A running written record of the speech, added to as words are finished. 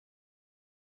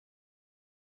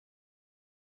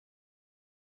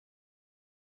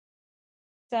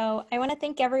So I want to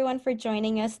thank everyone for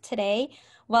joining us today.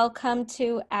 Welcome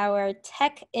to our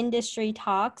Tech Industry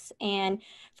Talks. And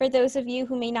for those of you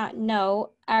who may not know,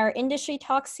 our Industry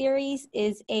Talk series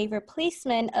is a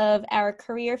replacement of our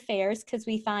career fairs because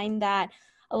we find that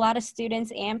a lot of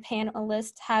students and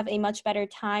panelists have a much better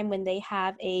time when they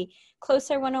have a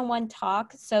closer one-on-one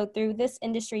talk. So through this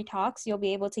Industry Talks, you'll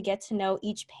be able to get to know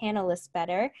each panelist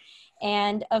better.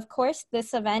 And of course,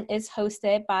 this event is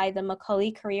hosted by the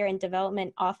Macaulay Career and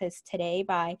Development Office today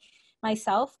by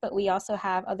myself, but we also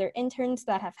have other interns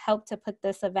that have helped to put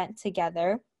this event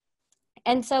together.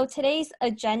 And so today's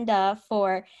agenda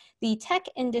for the Tech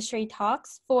Industry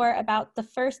Talks, for about the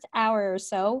first hour or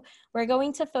so, we're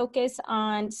going to focus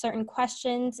on certain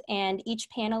questions and each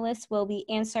panelist will be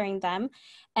answering them.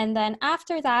 And then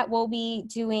after that, we'll be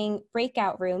doing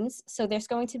breakout rooms. So there's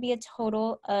going to be a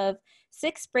total of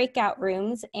 6 breakout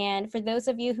rooms. And for those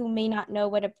of you who may not know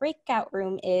what a breakout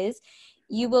room is,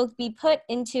 you will be put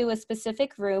into a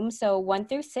specific room, so 1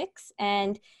 through 6.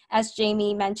 And as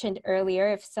Jamie mentioned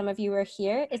earlier, if some of you are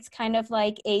here, it's kind of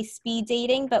like a speed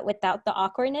dating, but without the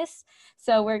awkwardness.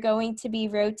 So we're going to be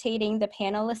rotating the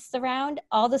panelists around.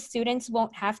 All the students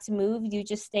won't have to move. You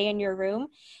just stay in your room.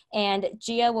 And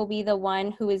Gia will be the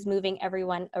one who is moving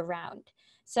everyone around.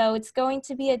 So it's going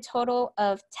to be a total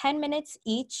of 10 minutes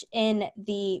each in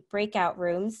the breakout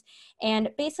rooms. And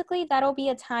basically that'll be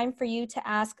a time for you to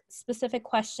ask specific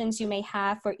questions you may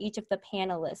have for each of the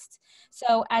panelists.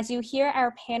 So as you hear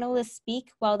our panelists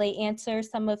speak while they answer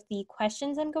some of the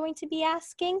questions I'm going to be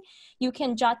asking, you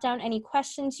can jot down any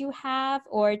questions you have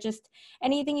or just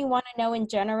anything you want to know in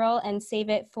general and save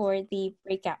it for the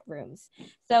breakout rooms.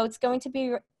 So it's going to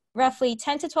be roughly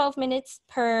 10 to 12 minutes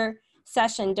per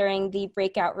session during the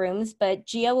breakout rooms, but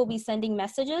Gia will be sending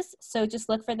messages, so just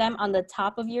look for them on the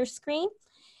top of your screen.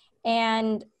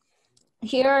 And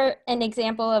here an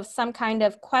example of some kind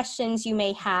of questions you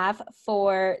may have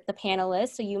for the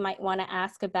panelists. So you might want to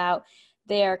ask about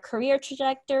their career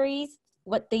trajectories,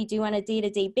 what they do on a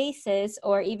day-to-day basis,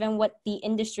 or even what the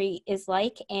industry is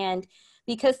like. And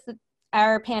because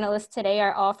our panelists today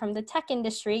are all from the tech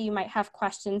industry, you might have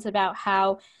questions about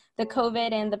how the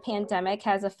COVID and the pandemic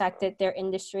has affected their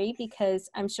industry, because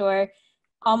I'm sure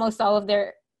almost all of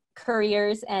their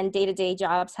careers and day-to-day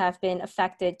jobs have been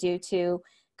affected due to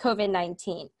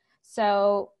COVID-19.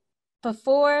 So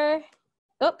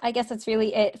I guess that's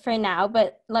really it for now,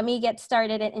 but let me get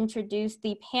started and introduce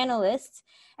the panelists.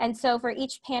 And so for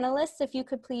each panelist, if you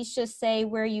could please just say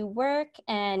where you work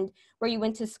and where you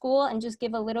went to school and just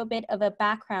give a little bit of a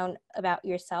background about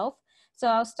yourself. So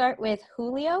I'll start with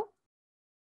Julio.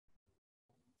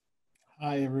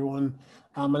 Hi, everyone.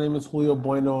 My name is Julio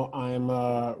Bueno. I'm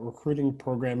a recruiting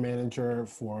program manager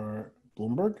for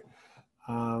Bloomberg.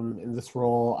 In this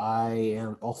role, I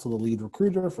am also the lead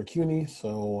recruiter for CUNY,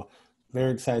 so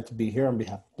very excited to be here on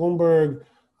behalf of Bloomberg.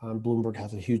 Bloomberg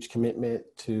has a huge commitment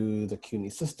to the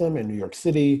CUNY system in New York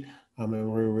City, and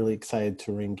we're really excited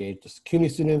to re-engage the CUNY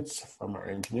students from our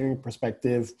engineering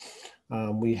perspective.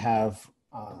 We have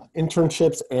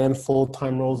internships and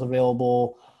full-time roles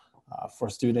available for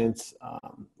students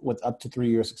with up to 3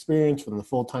 years experience from the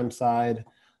full-time side.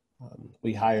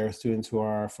 We hire students who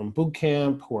are from boot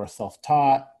camp, who are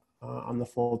self-taught on the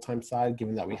full-time side,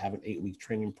 given that we have an 8-week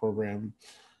training program.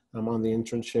 On the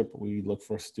internship, we look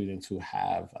for students who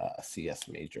have a CS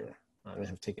major and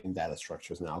have taken data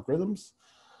structures and algorithms.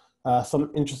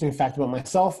 Some interesting fact about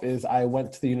myself is I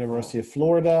went to the University of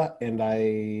Florida and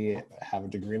I have a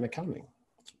degree in accounting.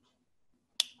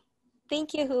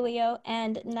 Thank you, Julio.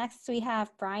 And next we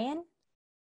have Brian.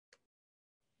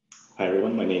 Hi,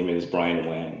 everyone. My name is Brian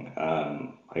Wang.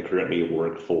 I currently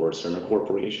work for Cerner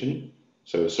Corporation.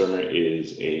 So Cerner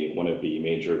is one of the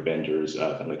major vendors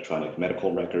of electronic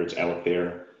medical records out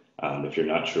there. If you're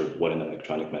not sure what an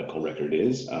electronic medical record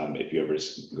is, if you ever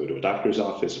go to a doctor's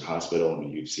office or hospital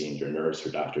and you've seen your nurse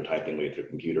or doctor typing away at their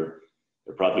computer,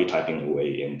 they're probably typing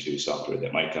away into software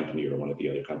that my company or one of the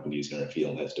other companies in our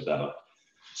field has developed.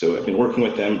 So I've been working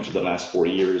with them for the last 4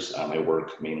 years. I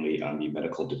work mainly on the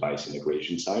medical device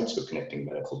integration side, so connecting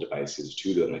medical devices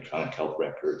to the electronic health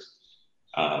records.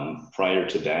 Prior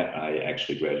to that, I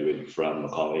actually graduated from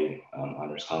Macaulay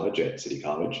Honors College at City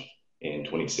College in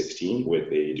 2016 with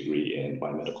a degree in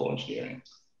biomedical engineering.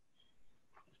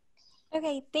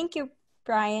 Okay, thank you,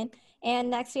 Brian.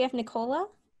 And next we have Nicola.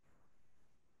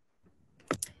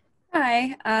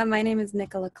 Hi, my name is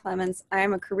Nicola Clemens. I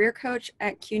am a career coach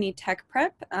at CUNY Tech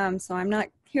Prep, so I'm not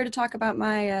here to talk about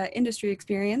my industry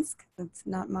experience. That's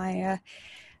not my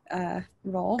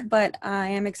role, but I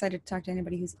am excited to talk to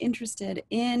anybody who's interested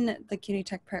in the CUNY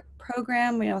Tech Prep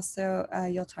program. We also,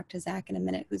 you'll talk to Zach in a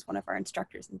minute, who's one of our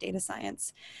instructors in data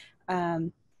science.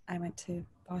 I went to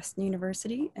Boston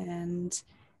University, and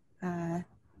I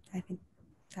think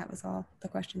that was all the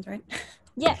questions, right?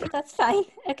 Yeah, that's fine.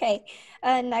 Okay.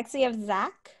 Next we have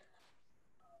Zach.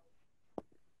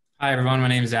 Hi, everyone. My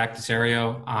name is Zach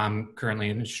Desario. I'm currently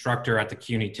an instructor at the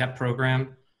CUNY Tech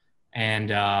program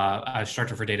and a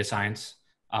instructor for data science.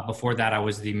 Before that, I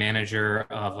was the manager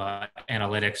of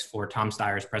analytics for Tom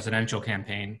Steyer's presidential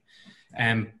campaign.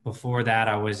 And before that,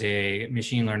 I was a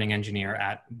machine learning engineer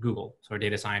at Google, so a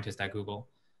data scientist at Google.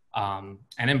 And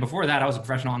then before that, I was a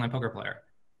professional online poker player.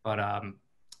 But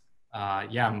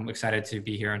yeah, I'm excited to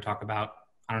be here and talk about,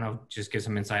 I don't know, just give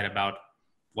some insight about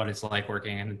what it's like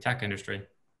working in the tech industry.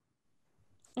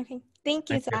 Okay, thank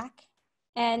you, Zach.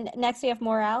 And next we have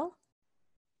Morel.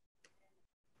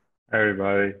 Hi,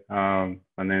 everybody. My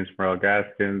name is Morel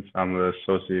Gaskins. I'm the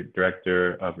Associate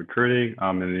Director of Recruiting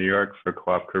in New York for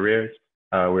Co-op Careers.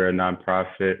 We're a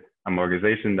nonprofit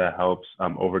organization that helps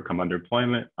overcome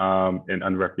underemployment in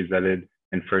underrepresented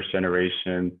and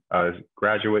first-generation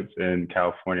graduates in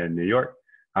California and New York.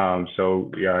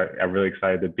 So yeah, I'm really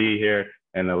excited to be here.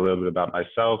 And a little bit about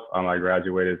myself. I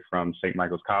graduated from St.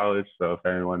 Michael's College. So if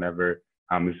anyone ever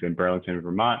is in Burlington,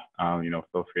 Vermont,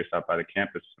 feel free to stop by the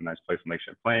campus. It's a nice place in Lake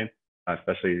Champlain,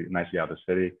 especially nice to be out of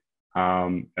the city.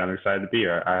 And I'm excited to be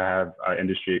here. I have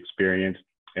industry experience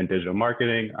in digital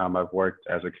marketing. I've worked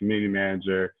as a community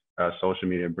manager, social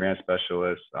media brand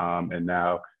specialist, and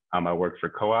now I work for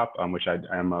Co-op, which I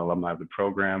am an alumni of the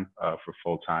program for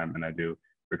full time, and I do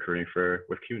recruiting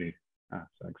with CUNY.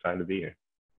 So I'm excited to be here.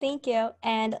 Thank you.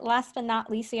 And last but not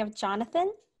least, we have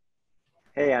Jonathan.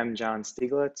 Hey, I'm John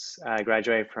Stieglitz. I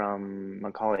graduated from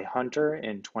Macaulay Hunter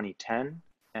in 2010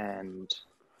 and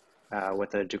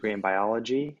with a degree in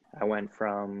biology. I went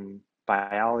from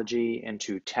biology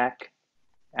into tech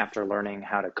after learning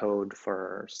how to code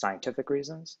for scientific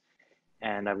reasons.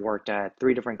 And I've worked at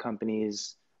 3 different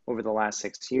companies over the last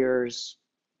 6 years,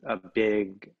 a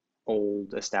big,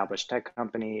 old, established tech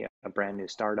company, a brand new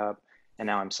startup, and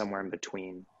now I'm somewhere in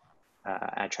between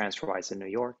at TransferWise in New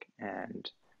York, and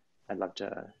I'd love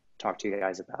to talk to you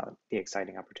guys about the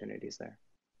exciting opportunities there.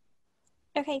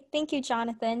 Okay, thank you,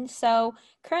 Jonathan. So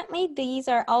currently these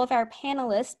are all of our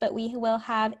panelists, but we will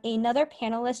have another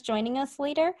panelist joining us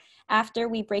later after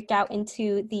we break out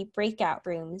into the breakout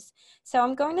rooms. So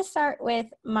I'm going to start with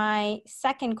my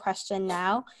second question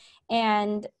now,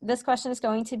 and this question is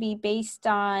going to be based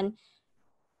on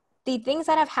the things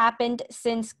that have happened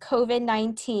since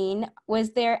COVID-19.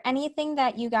 Was there anything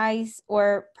that you guys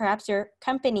or perhaps your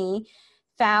company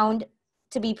found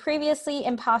to be previously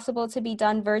impossible to be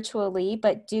done virtually,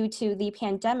 but due to the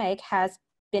pandemic has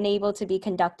been able to be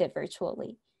conducted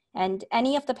virtually? And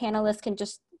any of the panelists can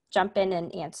just jump in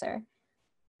and answer.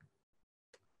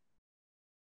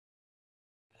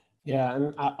 Yeah,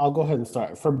 and I'll go ahead and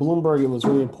start. For Bloomberg, it was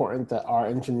really important that our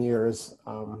engineers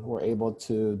were able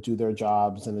to do their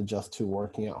jobs and adjust to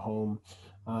working at home.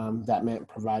 That meant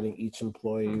providing each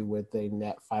employee with a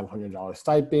net $500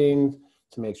 stipend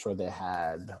to make sure they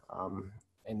had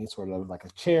any sort of like a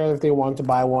chair if they wanted to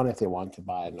buy one, if they wanted to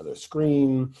buy another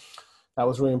screen. That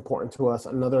was really important to us.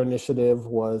 Another initiative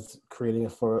was creating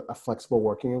a flexible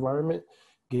working environment,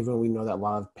 given we know that a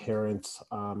lot of parents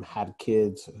had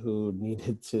kids who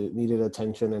needed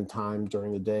attention and time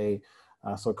during the day.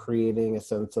 So creating a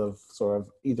sense of sort of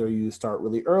either you start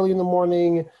really early in the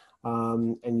morning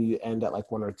and you end at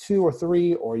like 1 or 2 or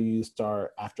 3, or you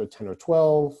start after 10 or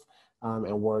 12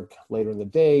 and work later in the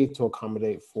day to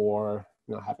accommodate for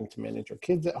having to manage your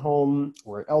kids at home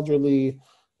or an elderly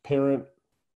parent.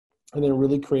 And then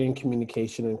really creating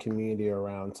communication and community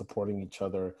around supporting each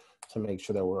other to make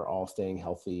sure that we're all staying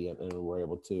healthy and we're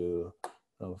able to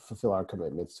fulfill our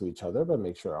commitments to each other, but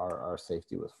make sure our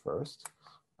safety was first.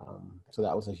 So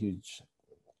that was a huge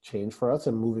change for us,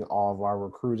 and moving all of our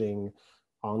recruiting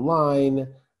online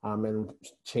and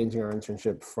changing our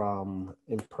internship from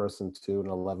in person to an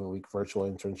 11-week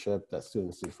virtual internship that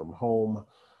students did from home.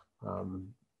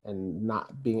 And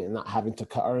not having to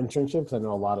cut our internships. I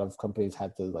know a lot of companies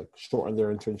had to like shorten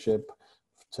their internship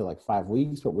to like 5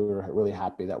 weeks, but we were really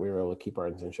happy that we were able to keep our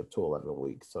internship to 11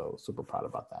 weeks. So super proud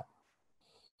about that.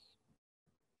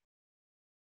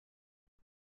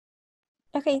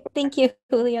 Okay, thank you,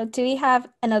 Julio. Do we have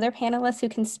another panelist who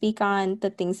can speak on the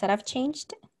things that have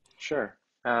changed? Sure.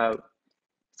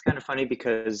 It's kind of funny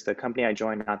because the company I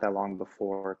joined not that long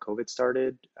before COVID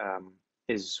started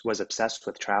was obsessed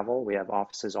with travel. We have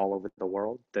offices all over the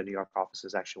world. The New York office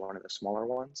is actually one of the smaller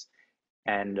ones.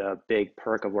 And a big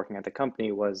perk of working at the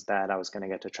company was that I was going to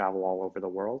get to travel all over the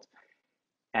world.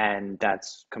 And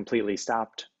that's completely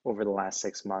stopped over the last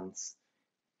 6 months.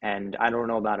 And I don't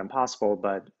know about impossible,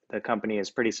 but the company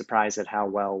is pretty surprised at how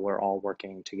well we're all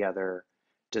working together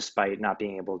despite not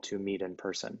being able to meet in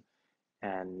person.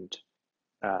 And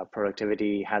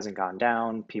productivity hasn't gone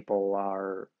down. People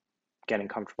are getting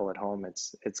comfortable at home.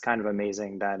 It's kind of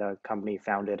amazing that a company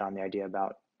founded on the idea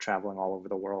about traveling all over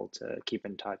the world to keep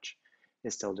in touch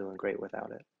is still doing great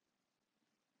without it.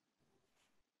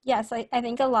 Yes, I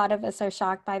think a lot of us are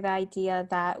shocked by the idea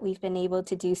that we've been able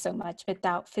to do so much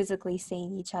without physically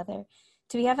seeing each other.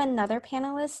 Do we have another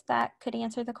panelist that could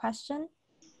answer the question?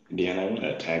 Deanna, I want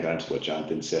to tag on to what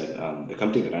Jonathan said. The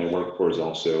company that I work for is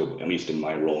also, at least in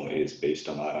my role, is based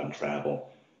a lot on travel,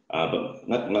 but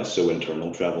not less so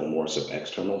internal travel, more so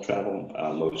external travel.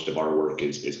 Most of our work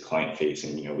is client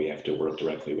facing. You know, we have to work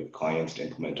directly with clients to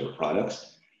implement our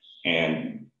products.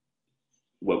 And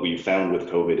what we found with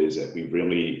COVID is that we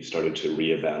really started to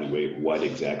reevaluate what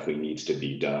exactly needs to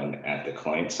be done at the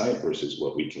client side versus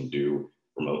what we can do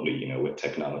remotely, you know, with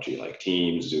technology like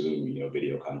Teams, Zoom, you know,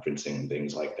 video conferencing and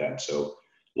things like that. So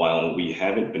while we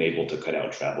haven't been able to cut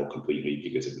out travel completely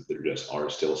because there just are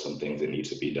still some things that need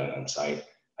to be done on site,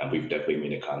 we've definitely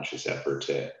made a conscious effort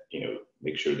to, you know,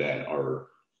 make sure that our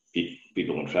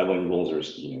people in traveling roles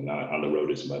are, you know, not on the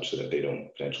road as much so that they don't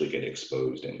potentially get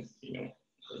exposed and, you know,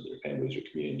 their families or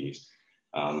communities.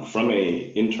 From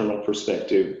a internal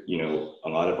perspective, you know, a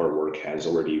lot of our work has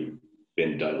already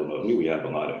been done remotely. We have a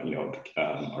lot of, you know,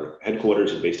 our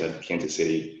headquarters are based out of Kansas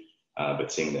City,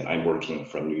 but seeing that I'm working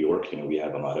from New York, you know, we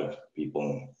have a lot of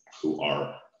people who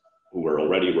were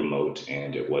already remote,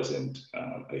 and it wasn't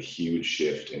a huge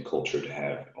shift in culture to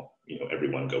have, you know,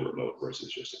 everyone go remote versus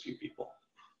just a few people.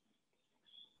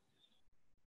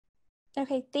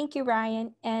 Okay, thank you,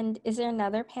 Ryan. And is there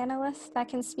another panelist that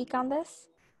can speak on this?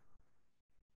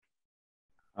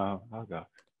 I'll go.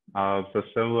 So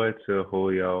similar to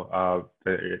Julio,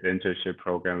 the internship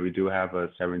program, we do have a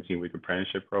 17-week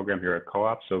apprenticeship program here at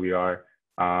Co-op. So we are,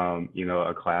 you know,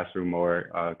 a classroom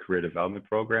or career development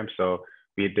program. So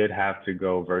we did have to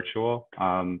go virtual,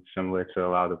 similar to a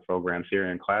lot of the programs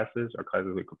here in classes. Our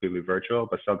classes were completely virtual,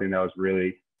 but something that was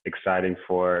really exciting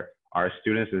for our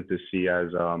students is to see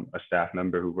as a staff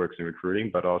member who works in recruiting,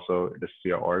 but also the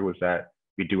COR was that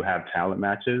we do have talent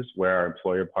matches where our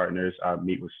employer partners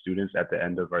meet with students at the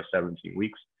end of our 17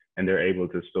 weeks, and they're able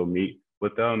to still meet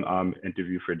with them,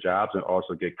 interview for jobs, and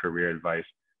also get career advice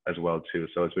as well too.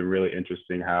 So it's been really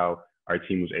interesting how our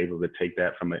team was able to take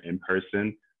that from an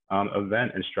in-person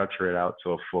event and structure it out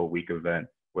to a full week event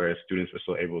where students are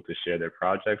still able to share their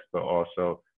projects, but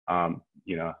also,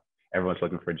 you know, everyone's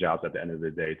looking for jobs at the end of the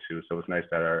day too. So it's nice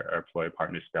that our employer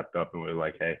partners stepped up and were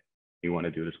like, hey, we want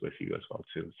to do this with you as well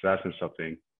too. So that's been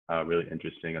something really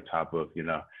interesting on top of, you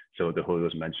know, so the Julio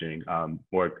was mentioning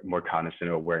more cognizant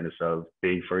awareness of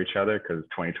being for each other, because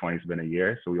 2020 has been a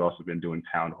year. So we've also been doing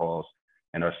town halls,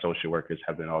 and our social workers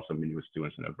have been also meeting with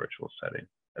students in a virtual setting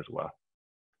as well.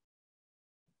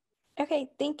 Okay,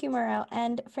 thank you, Morel.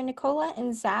 And for Nicola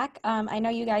and Zach, I know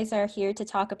you guys are here to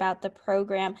talk about the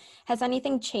program. Has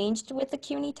anything changed with the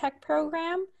CUNY Tech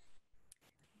program?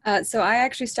 So I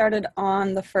actually started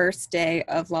on the first day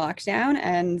of lockdown,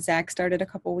 and Zach started a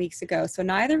couple weeks ago. So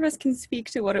neither of us can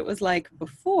speak to what it was like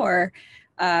before.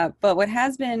 But what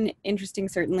has been interesting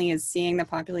certainly is seeing the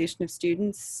population of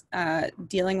students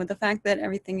dealing with the fact that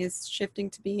everything is shifting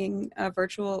to being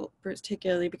virtual,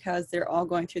 particularly because they're all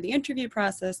going through the interview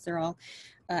process. They're all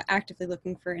actively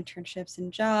looking for internships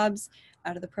and jobs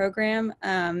out of the program.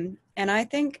 And I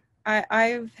think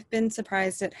I've been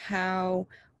surprised at how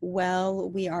well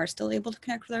we are still able to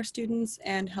connect with our students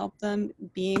and help them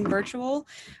being virtual,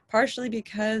 partially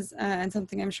because, and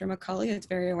something I'm sure Macaulay is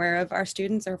very aware of, our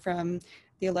students are from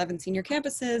the 11 senior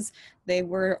campuses. They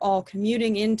were all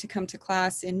commuting in to come to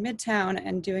class in Midtown,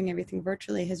 and doing everything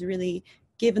virtually has really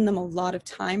given them a lot of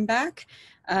time back.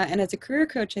 And as a career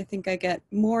coach, I think I get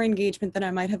more engagement than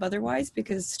I might have otherwise,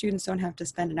 because students don't have to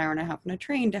spend an hour and a half on a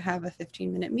train to have a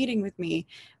 15-minute meeting with me.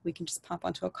 We can just pop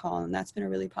onto a call, and that's been a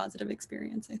really positive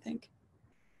experience, I think.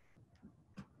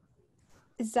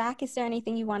 Zach, is there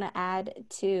anything you want to add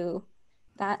to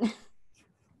that?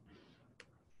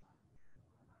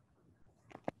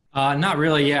 Not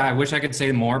really. Yeah, I wish I could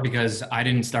say more because I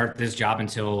didn't start this job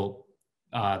until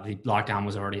the lockdown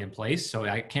was already in place. So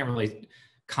I can't really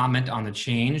comment on the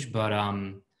change, but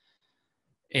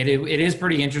it is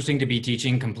pretty interesting to be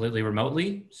teaching completely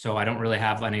remotely. So I don't really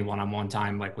have any one-on-one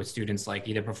time like with students, like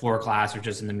either before class or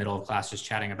just in the middle of class, just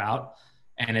chatting about.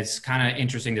 And it's kind of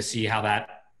interesting to see how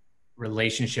that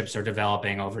relationships are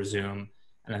developing over Zoom.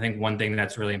 And I think one thing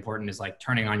that's really important is like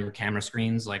turning on your camera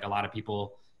screens. Like a lot of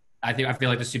people, I feel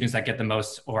like the students that get the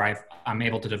most, or I'm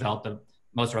able to develop the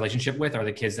most relationship with, are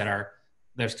the kids that are,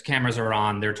 their cameras are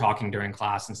on, they're talking during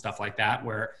class and stuff like that,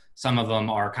 where some of them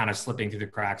are kind of slipping through the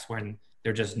cracks when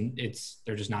they're just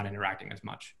not interacting as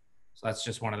much. So that's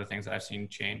just one of the things that I've seen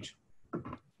change.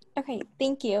 Okay,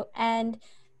 thank you. And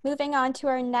moving on to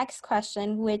our next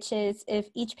question, which is if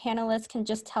each panelist can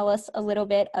just tell us a little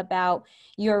bit about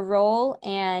your role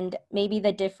and maybe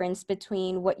the difference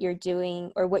between what you're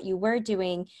doing or what you were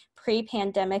doing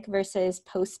pre-pandemic versus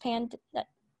post-pandemic.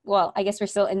 Well, I guess we're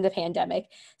still in the pandemic.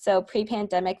 So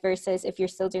pre-pandemic versus if you're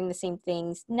still doing the same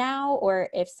things now, or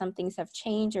if some things have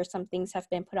changed or some things have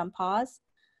been put on pause.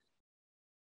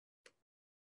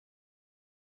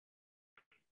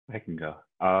 I can go.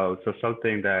 So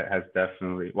something that has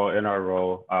definitely, well, in our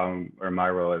role, or my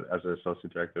role as an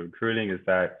associate director of recruiting, is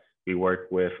that we work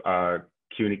with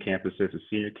CUNY campuses, the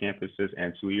senior campuses,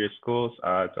 and 2-year schools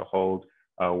to hold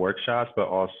workshops, but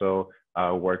also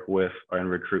work with and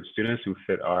recruit students who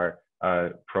fit our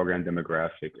program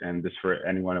demographic. And this for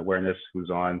anyone awareness who's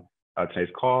on today's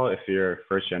call, if you're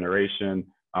first generation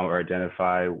or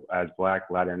identify as Black,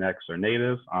 Latinx, or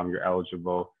Native, you're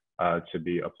eligible to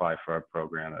be applied for our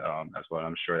program as well.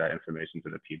 I'm sure that information's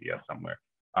in the PDF somewhere.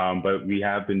 But we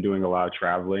have been doing a lot of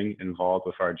traveling involved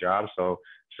with our job. So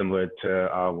similar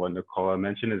to what Nicola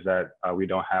mentioned, is that we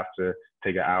don't have to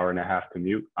take an 1.5-hour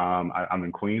commute. I'm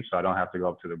in Queens, so I don't have to go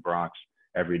up to the Bronx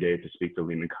every day to speak to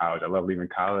Lehman College. I love Lehman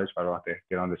College, but I don't have to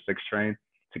get on the 6 train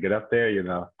to get up there.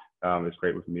 It's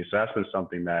great with me. So that's been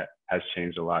something that has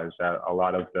changed a lot, is that a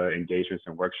lot of the engagements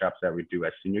and workshops that we do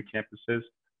at senior campuses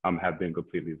have been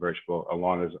completely virtual,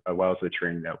 as well as the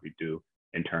training that we do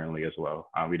internally as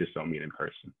well. We just don't meet in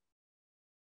person.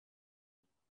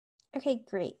 Okay,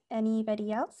 great.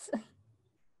 Anybody else?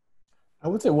 I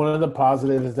would say one of the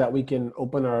positives is that we can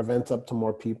open our events up to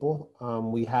more people.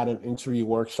 We had an interview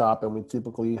workshop, and we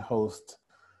typically host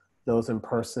those in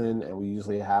person, and we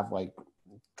usually have like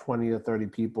 20 to 30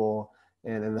 people.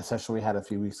 And in the session we had a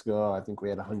few weeks ago, I think we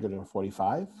had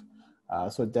 145.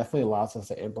 So it definitely allows us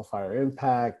to amplify our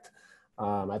impact.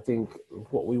 I think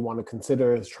what we want to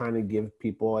consider is trying to give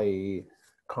people a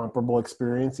comparable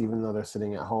experience, even though they're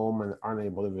sitting at home and aren't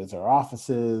able to visit our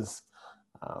offices,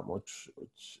 which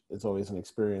is always an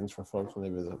experience for folks when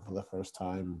they visit for the first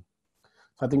time.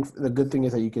 So I think the good thing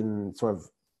is that you can sort of,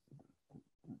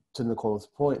 to Nicola's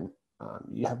point,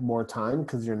 you have more time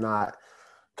because you're not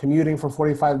commuting for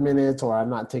 45 minutes, or I'm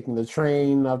not taking the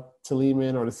train up to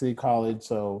Lehman or to City College.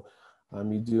 So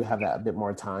you do have that a bit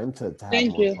more time to have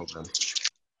more programs.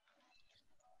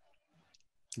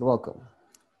 You're welcome.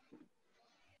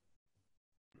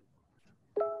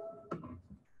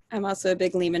 I'm also a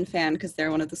big Lehman fan because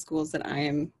they're one of the schools that I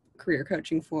am career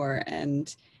coaching for.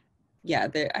 And yeah,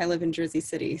 I live in Jersey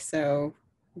City. So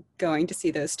going to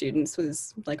see those students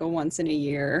was like a once in a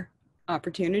year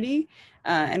opportunity.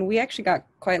 And we actually got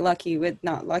quite lucky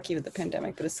not lucky with the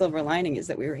pandemic, but a silver lining is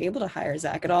that we were able to hire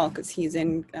Zach at all because he's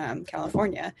in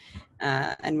California.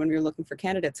 And when we were looking for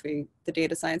candidates, the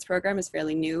data science program is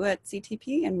fairly new at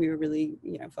CTP, and we were really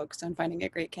focused on finding a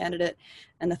great candidate.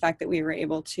 And the fact that we were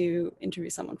able to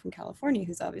interview someone from California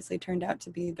who's obviously turned out to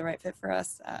be the right fit for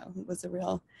us was a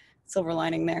real silver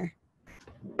lining there.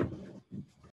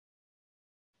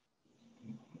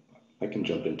 I can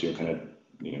jump into kind of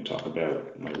talk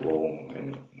about my role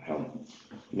and how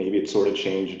maybe it's sort of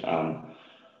changed.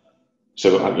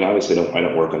 So obviously I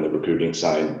don't work on the recruiting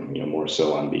side, more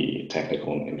so on the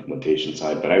technical and implementation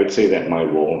side. But I would say that my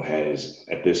role has,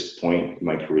 at this point in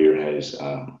my career, has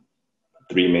 4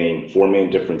 main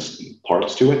different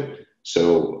parts to it.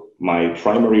 So my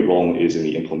primary role is in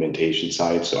the implementation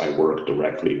side. So I work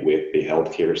directly with the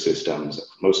healthcare systems,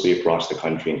 mostly across the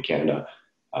country and Canada.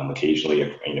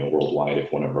 Occasionally, worldwide,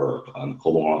 if one of our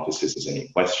global offices has any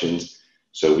questions.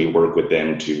 So we work with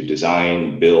them to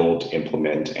design, build,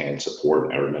 implement, and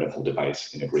support our medical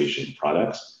device integration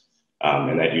products.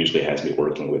 And that usually has me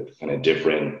working with kind of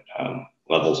different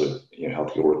levels of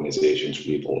healthcare organizations,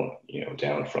 people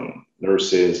down from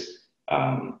nurses,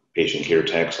 patient care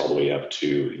techs, all the way up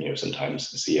to sometimes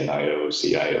CNIOs,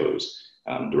 CIOs,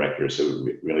 directors. So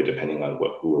really depending on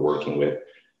who we're working with.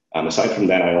 Aside from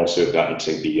that, I also have gotten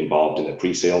to be involved in the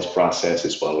pre-sales process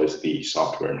as well as the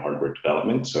software and hardware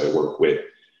development. So I work with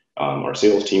our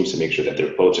sales teams to make sure that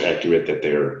their quotes are accurate, that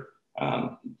they're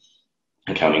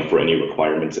accounting for any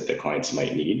requirements that the clients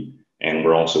might need. And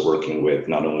we're also working with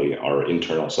not only our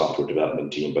internal software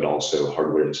development team, but also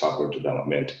hardware and software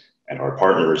development and our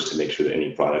partners to make sure that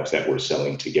any products that we're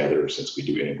selling together, since we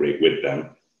do integrate with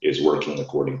them, is working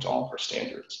according to all of our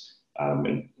standards.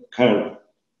 And kind of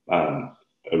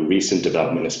A recent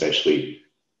development, especially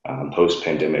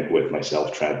post-pandemic, with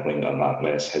myself traveling a lot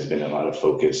less, has been a lot of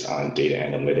focus on data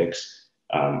analytics.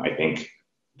 I think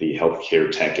the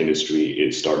healthcare tech industry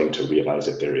is starting to realize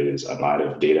that there is a lot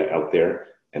of data out there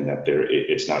and that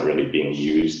it's not really being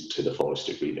used to the fullest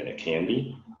degree that it can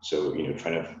be. So,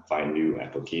 trying to find new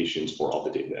applications for all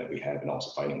the data that we have and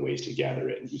also finding ways to gather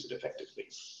it and use it effectively.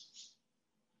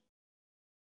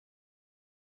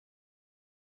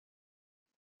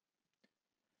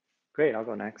 Great, I'll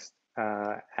go next.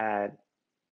 Right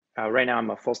now, I'm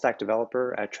a full stack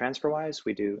developer at TransferWise.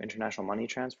 We do international money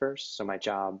transfers. So my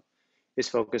job is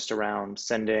focused around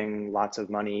sending lots of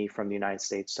money from the United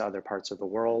States to other parts of the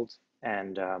world.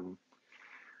 And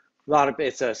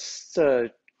it's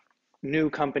a new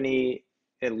company.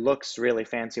 It looks really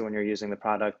fancy when you're using the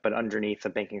product, but underneath the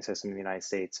banking system in the United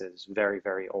States is very,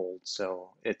 very old. So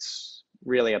it's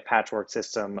really a patchwork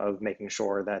system of making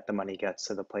sure that the money gets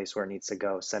to the place where it needs to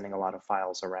go, sending a lot of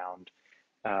files around,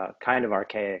 kind of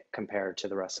archaic compared to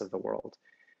the rest of the world.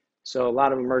 So a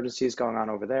lot of emergencies going on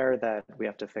over there that we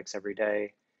have to fix every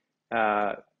day.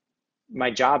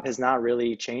 My job has not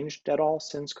really changed at all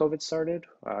since COVID started.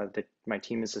 My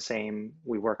team is the same.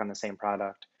 We work on the same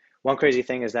product. One crazy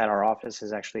thing is that our office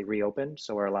has actually reopened,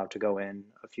 so we're allowed to go in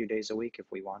a few days a week if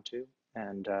we want to.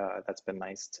 And that's been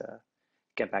nice to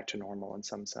get back to normal in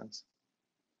some sense.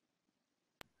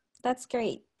 That's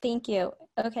great. Thank you.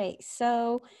 Okay,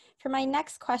 so for my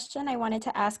next question, I wanted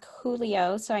to ask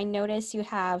Julio. So I noticed you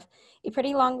have a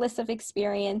pretty long list of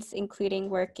experience, including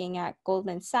working at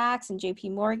Goldman Sachs and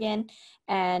JP Morgan.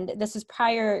 And this is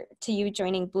prior to you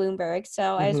joining Bloomberg.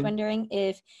 So I was wondering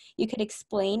if you could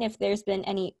explain if there's been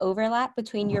any overlap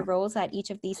between your roles at each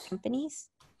of these companies.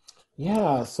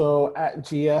 Yeah, so at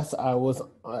GS, I was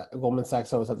at Goldman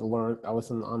Sachs. I was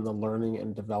on the learning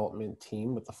and development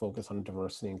team with the focus on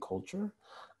diversity and culture.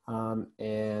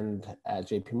 And at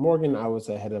JP Morgan, I was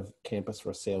the head of campus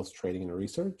for sales, trading, and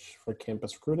research for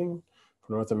campus recruiting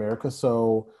for North America.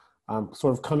 So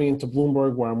sort of coming into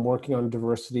Bloomberg, where I'm working on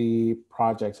diversity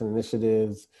projects and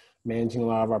initiatives, managing a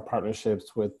lot of our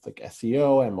partnerships with like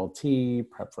SEO, MLT,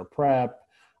 Prep for Prep.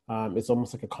 It's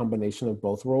almost like a combination of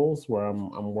both roles, where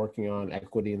I'm working on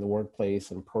equity in the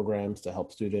workplace and programs to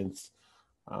help students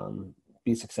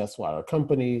be successful at our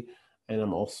company. And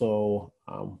I'm also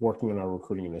working on our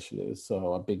recruiting initiatives.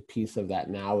 So a big piece of that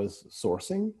now is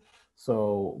sourcing.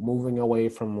 So moving away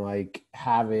from like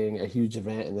having a huge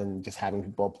event and then just having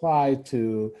people apply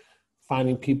to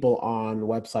finding people on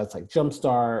websites like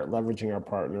Jumpstart, leveraging our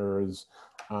partners,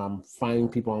 finding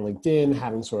people on LinkedIn,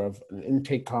 having sort of an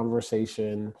intake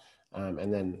conversation,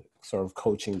 and then sort of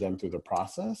coaching them through the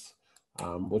process,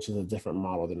 which is a different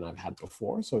model than I've had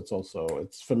before. So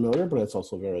it's familiar, but it's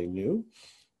also very new.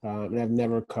 And I've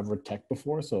never covered tech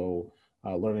before, so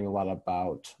learning a lot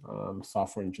about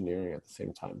software engineering at the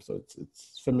same time. So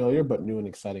it's familiar, but new and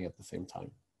exciting at the same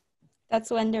time. That's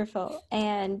wonderful.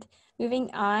 And moving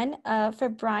on, for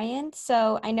Brian,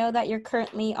 so I know that you're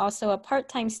currently also a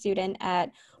part-time student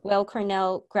at Weill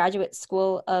Cornell Graduate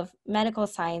School of Medical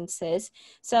Sciences.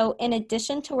 So in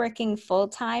addition to working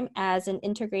full-time as an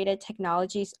integrated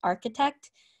technologies architect,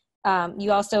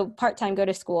 you also part-time go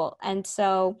to school. And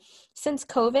so since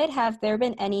COVID, have there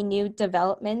been any new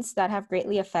developments that have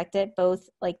greatly affected both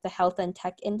like the health and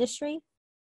tech industry?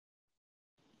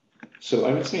 So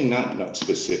I would say not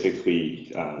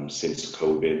specifically since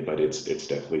COVID, but it's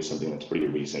definitely something that's pretty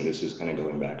recent. This is kind of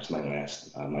going back to my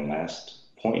last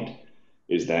point,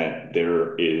 is that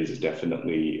there is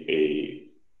definitely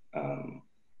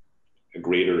a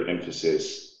greater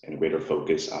emphasis and greater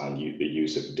focus on the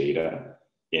use of data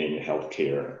in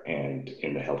healthcare and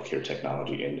in the healthcare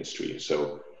technology industry.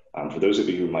 So for those of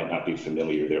you who might not be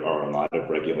familiar, there are a lot of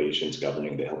regulations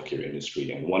governing the healthcare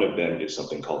industry, and one of them is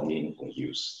something called meaningful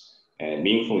use. And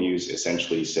meaningful use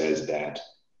essentially says that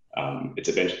it's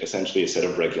essentially a set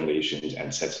of regulations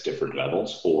and sets different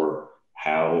levels for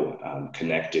how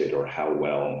connected or how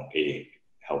well a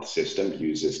health system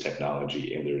uses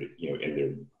technology in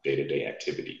their day-to-day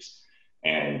activities.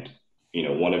 And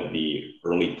one of the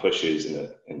early pushes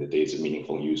in the days of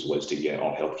meaningful use was to get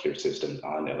all healthcare systems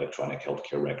on electronic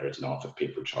healthcare records and off of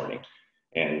paper charting.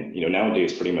 And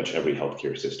nowadays, pretty much every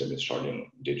healthcare system is charting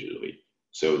digitally.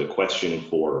 So the question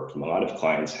from a lot of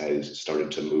clients has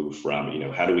started to move from,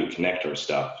 how do we connect our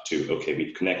stuff to, okay,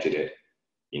 we've connected it,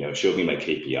 show me my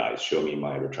KPIs, show me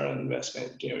my return on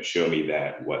investment, show me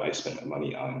that what I spent my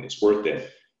money on is worth it.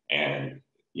 And,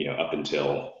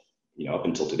 up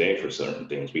until today, for certain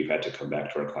things, we've had to come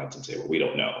back to our clients and say, well, we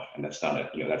don't know. And that's not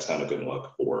a good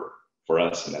look for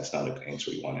us. And that's not an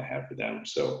answer we want to have for them.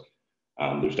 So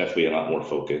There's definitely a lot more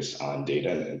focus on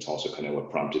data, and it's also kind of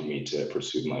what prompted me to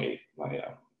pursue my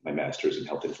master's in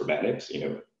health informatics,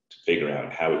 to figure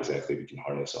out how exactly we can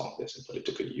harness all of this and put it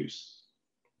to good use.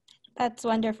 That's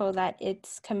wonderful that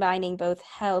it's combining both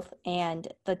health and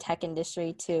the tech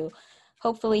industry to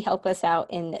hopefully help us out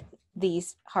in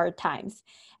these hard times.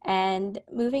 And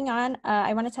moving on,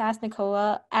 I wanted to ask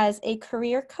Nicola, as a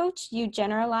career coach, you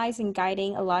generalize in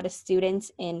guiding a lot of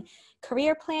students in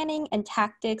career planning and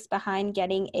tactics behind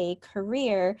getting a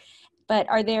career. But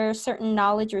are there certain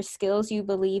knowledge or skills you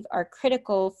believe are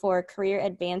critical for career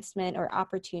advancement or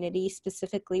opportunity,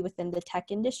 specifically within the tech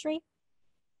industry?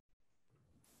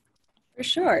 For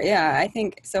sure, yeah. I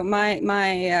think so. My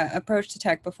approach to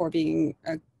tech before being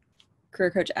a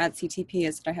career coach at CTP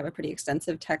is that I have a pretty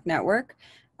extensive tech network,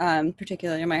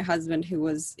 particularly my husband, who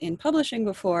was in publishing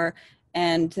before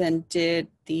and then did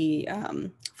the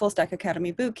Full Stack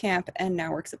Academy boot camp and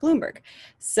now works at Bloomberg.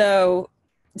 So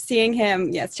seeing him,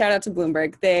 yes, shout out to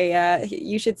Bloomberg.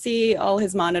 You should see all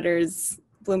his monitors.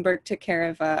 Bloomberg took care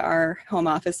of our home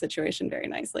office situation very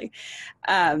nicely.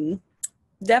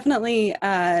 Definitely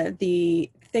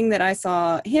the thing that I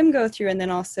saw him go through, and then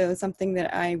also something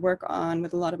that I work on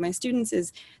with a lot of my students,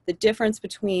 is the difference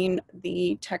between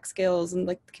the tech skills and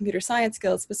like the computer science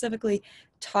skills specifically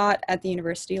taught at the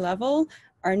university level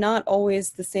are not always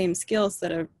the same skills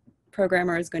that a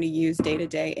programmer is going to use day to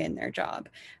day in their job.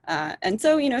 And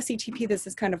so, CTP, this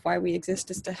is kind of why we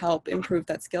exist, is to help improve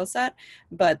that skill set.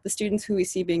 But the students who we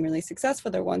see being really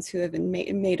successful are ones who have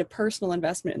made a personal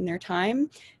investment in their time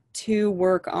to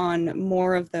work on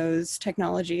more of those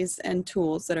technologies and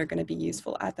tools that are going to be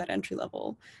useful at that entry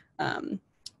level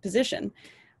position.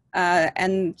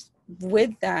 And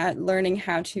with that, learning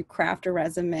how to craft a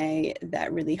resume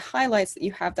that really highlights that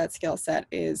you have that skill set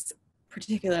is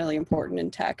particularly important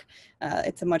in tech.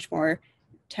 It's a much more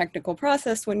technical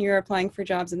process when you're applying for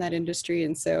jobs in that industry.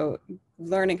 And so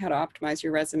learning how to optimize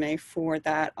your resume for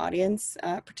that audience,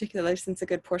 particularly since a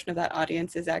good portion of that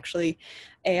audience is actually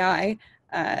AI,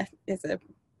 is a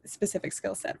specific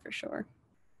skill set for sure.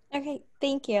 Okay,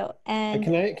 thank you. And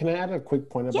can I add a quick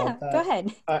point about that? Go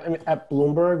ahead. I mean, at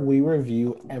Bloomberg, we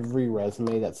review every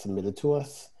resume that's submitted to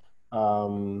us.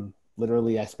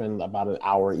 Literally, I spend about an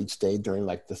hour each day during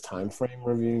like this time frame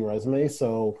reviewing resumes.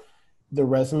 So the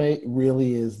resume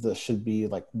really should be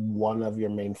like one of your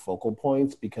main focal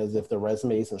points, because if the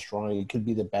resume isn't strong, you could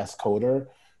be the best coder,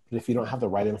 but if you don't have the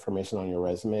right information on your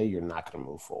resume, you're not going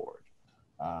to move forward.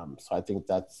 So I think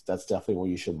that's definitely where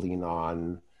you should lean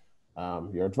on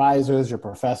your advisors, your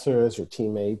professors, your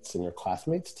teammates, and your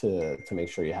classmates to make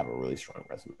sure you have a really strong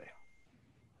resume.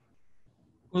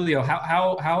 Julio,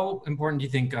 how important do you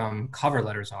think cover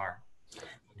letters are?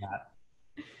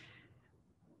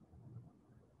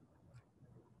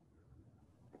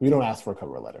 We don't ask for a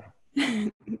cover letter.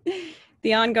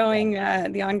 The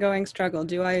ongoing struggle.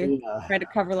 Do I write a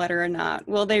cover letter or not?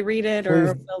 Will they read it, or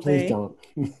will please they? Don't.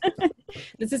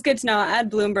 This is good to know. I'll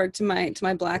add Bloomberg to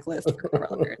my blacklist for cover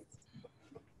letters.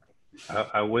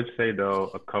 I would say though,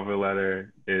 a cover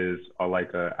letter is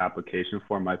like an application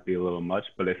form might be a little much,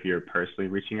 but if you're personally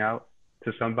reaching out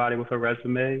to somebody with a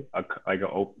resume,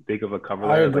 think of a cover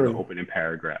letter as like an opening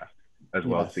paragraph as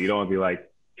well. Yes. So you don't want to be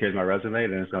like, here's my resume,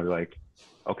 then it's gonna be like,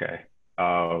 okay,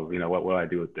 what will I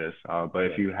do with this? But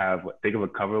if you think of a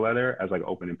cover letter as like an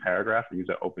opening paragraph, and use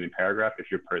that opening paragraph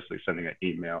if you're personally sending an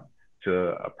email to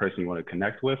a person you want to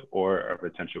connect with or a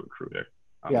potential recruiter.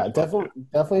 Yeah, definitely.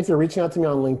 If you're reaching out to me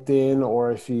on LinkedIn,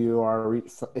 or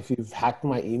if you've hacked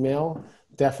my email,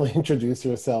 definitely introduce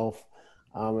yourself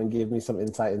and give me some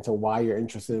insight into why you're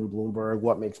interested in Bloomberg,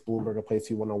 what makes Bloomberg a place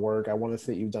you want to work. I want to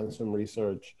see you've done some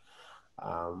research.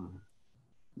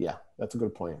 Yeah, that's a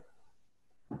good point.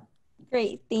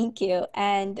 Great, thank you.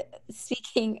 And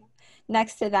speaking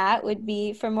next to that would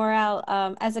be for Morale,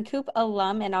 as a COOP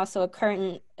alum and also a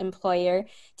current employer,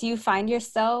 do you find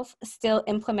yourself still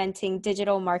implementing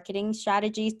digital marketing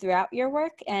strategies throughout your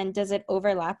work, and does it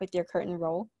overlap with your current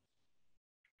role?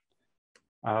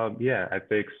 Yeah, I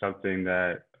think something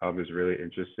that is really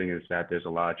interesting is that there's a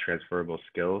lot of transferable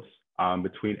skills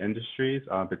between industries,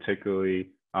 particularly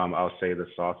I'll say the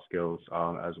soft skills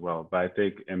as well. But I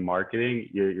think in marketing,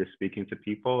 you're speaking to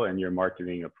people and you're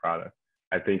marketing a product.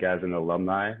 I think as an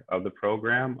alumni of the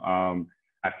program,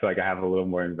 I feel like I have a little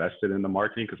more invested in the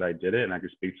marketing because I did it and I can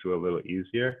speak to it a little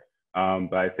easier.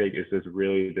 But I think it's just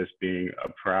really just being a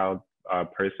proud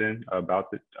person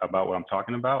about what I'm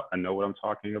talking about. I know what I'm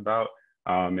talking about,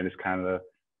 and it's kind of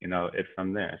it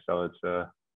from there. So it's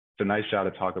a nice job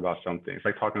to talk about something. It's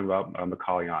like talking about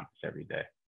Macaulay honors every day.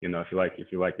 If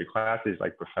you like your classes,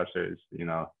 like professors,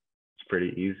 it's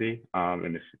pretty easy.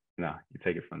 And you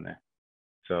take it from there.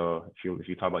 So if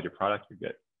you talk about your product, you're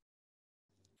good.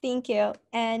 Thank you.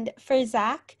 And for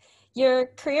Zach, your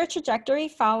career trajectory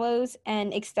follows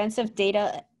an extensive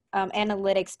data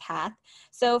analytics path.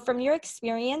 So from your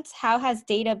experience, how has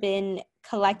data been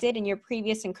collected in your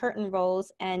previous and current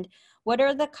roles, and what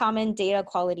are the common data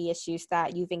quality issues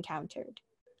that you've encountered?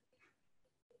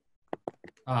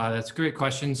 That's a great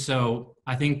question. So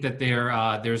I think that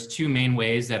there's two main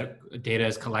ways that data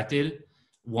is collected.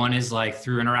 One is like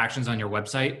through interactions on your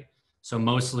website. So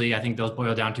mostly I think those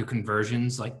boil down to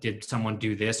conversions, like did someone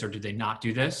do this or did they not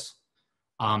do this?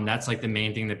 That's like the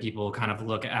main thing that people kind of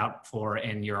look out for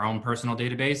in your own personal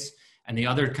database. And the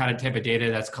other kind of type of data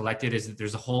that's collected is that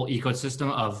there's a whole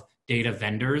ecosystem of data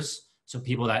vendors. So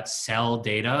people that sell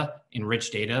data,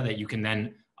 enriched data that you can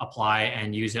then apply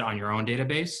and use it on your own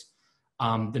database.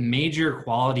 The major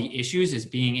quality issues is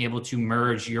being able to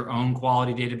merge your own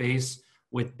quality database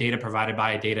with data provided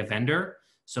by a data vendor.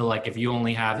 So like if you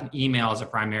only have an email as a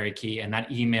primary key and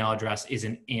that email address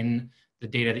isn't in the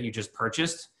data that you just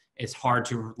purchased, it's hard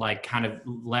to like kind of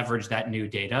leverage that new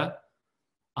data.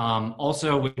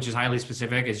 Also, which is highly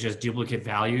specific, is just duplicate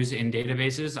values in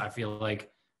databases. I feel like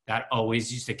that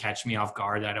always used to catch me off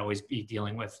guard. I'd always be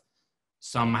dealing with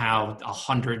somehow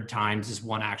 100 times this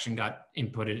one action got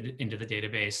inputted into the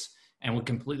database and would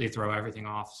completely throw everything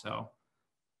off. So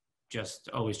just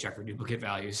always check for duplicate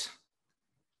values.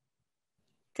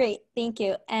 Great, thank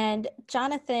you. And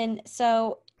Jonathan,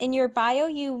 so in your bio,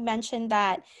 you mentioned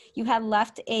that you had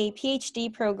left a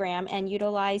PhD program and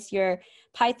utilized your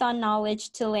Python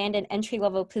knowledge to land an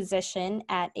entry-level position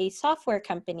at a software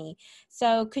company.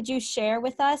 So could you share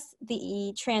with us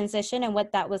the transition and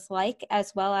what that was like,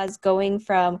 as well as going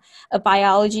from a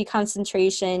biology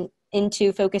concentration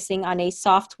into focusing on a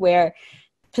software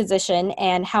position,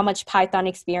 and how much Python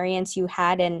experience you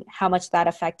had and how much that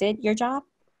affected your job?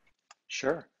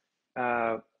 Sure.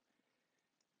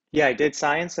 Yeah, I did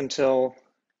science until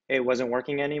it wasn't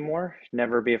working anymore.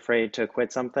 Never be afraid to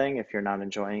quit something if you're not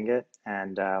enjoying it.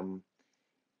 And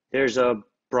there's a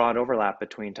broad overlap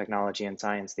between technology and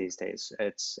science these days.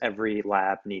 It's every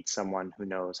lab needs someone who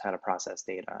knows how to process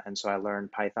data. And so I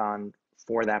learned Python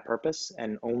for that purpose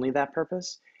and only that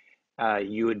purpose.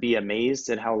 You would be amazed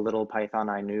at how little Python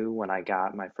I knew when I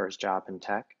got my first job in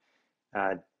tech.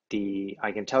 I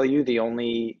can tell you the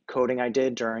only coding I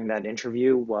did during that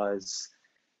interview was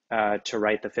to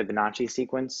write the Fibonacci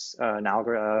sequence, an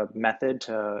method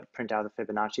to print out the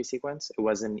Fibonacci sequence. It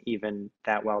wasn't even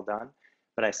that well done,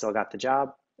 but I still got the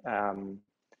job. And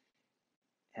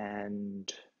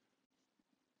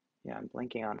yeah, I'm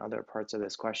blanking on other parts of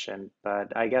this question,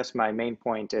 but I guess my main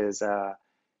point is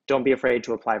don't be afraid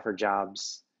to apply for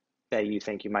jobs that you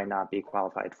think you might not be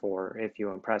qualified for. If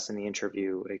you impress in the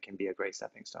interview, it can be a great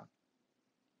stepping stone.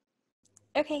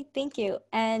 Okay, thank you.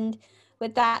 And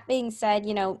with that being said,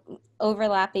 you know,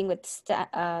 overlapping with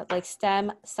like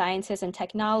STEM, sciences, and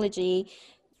technology,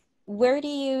 where do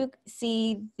you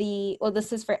see well,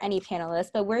 this is for any panelist,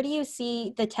 but where do you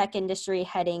see the tech industry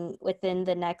heading within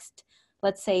the next,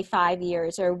 let's say, 5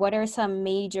 years? Or what are some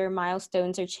major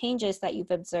milestones or changes that you've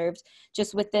observed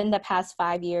just within the past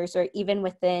 5 years, or even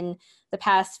within the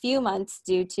past few months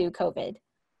due to COVID?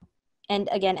 And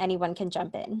again, anyone can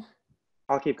jump in.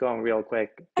 I'll keep going real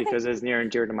quick because it's near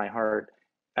and dear to my heart.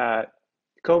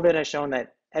 COVID has shown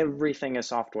that everything is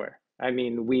software. I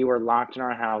mean, we were locked in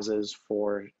our houses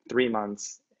for 3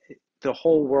 months. The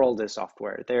whole world is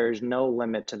software. There's no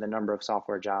limit to the number of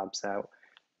software jobs that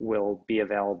will be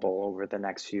available over the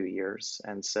next few years.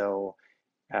 And so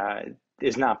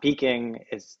it's not peaking.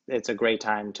 It's a great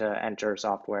time to enter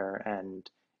software, and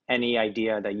any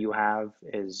idea that you have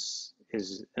is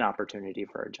an opportunity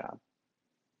for a job.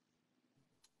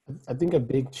 I think a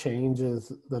big change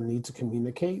is the need to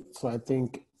communicate. So I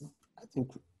think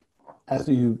as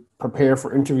you prepare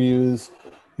for interviews,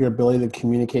 your ability to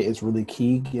communicate is really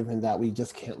key, given that we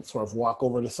just can't sort of walk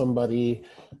over to somebody.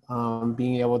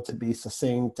 Being able to be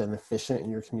succinct and efficient in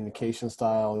your communication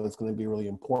style is going to be really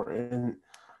important.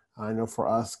 I know for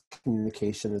us,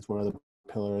 communication is one of the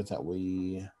pillars that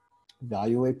we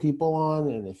evaluate people on,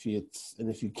 and if you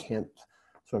can't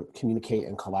sort of communicate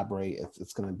and collaborate,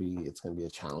 it's going to be a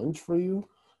challenge for you.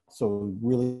 So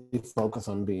really focus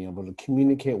on being able to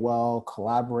communicate well,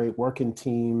 collaborate, work in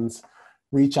teams,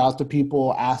 reach out to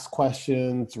people, ask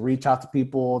questions, reach out to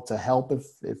people to help if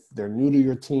they're new to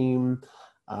your team,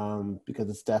 because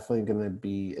it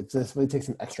definitely takes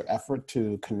an extra effort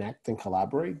to connect and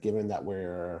collaborate, given that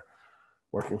we're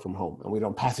working from home and we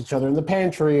don't pass each other in the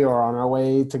pantry or on our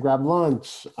way to grab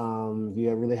lunch.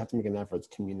 You really have to make an effort to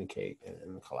communicate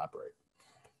and collaborate.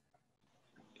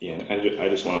 Yeah, I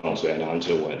just want to also add on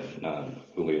to what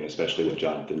Julio, and especially what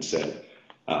Jonathan said.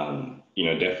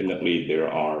 Definitely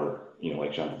there are,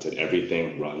 like Jonathan said,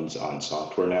 everything runs on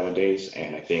software nowadays.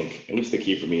 And I think at least the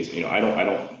key for me is, I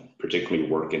don't particularly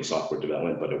work in software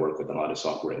development, but I work with a lot of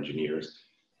software engineers.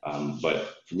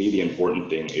 But for me, the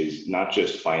important thing is not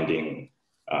just finding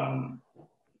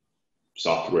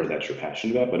software that you're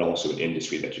passionate about, but also an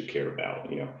industry that you care about.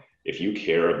 If you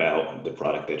care about the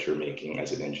product that you're making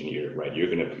as an engineer, right,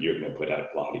 you're gonna put out a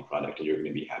quality product and you're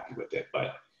gonna be happy with it.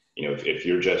 But if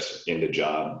you're just in the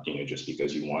job, just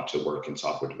because you want to work in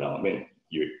software development,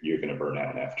 you're gonna burn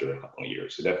out after a couple of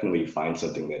years. So definitely find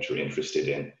something that you're interested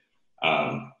in.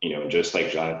 Just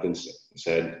like Jonathan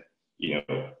said,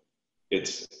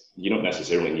 it's you don't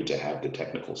necessarily need to have the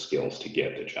technical skills to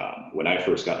get the job. When I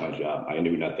first got my job, I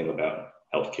knew nothing about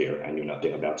healthcare. I knew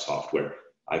nothing about software.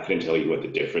 I couldn't tell you what the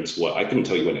difference was. I couldn't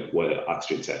tell you what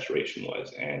oxygen saturation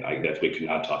was, and I definitely could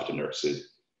not talk to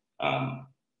nurses.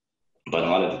 But a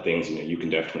lot of the things, you can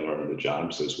definitely learn on the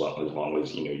job. So as long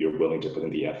as you're willing to put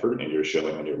in the effort and you're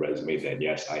showing on your resume that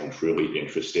yes, I am truly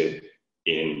interested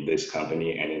in this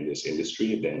company and in this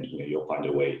industry, then you'll find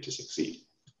a way to succeed.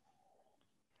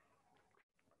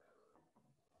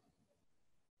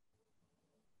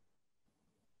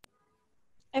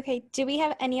 Okay, do we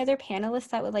have any other panelists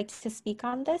that would like to speak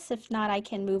on this? If not, I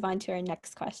can move on to our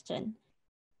next question.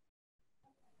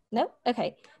 Nope.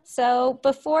 Okay. So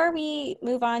before we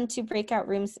move on to breakout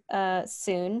rooms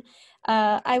soon,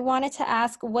 I wanted to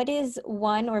ask, what is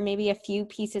one or maybe a few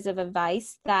pieces of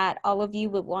advice that all of you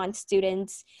would want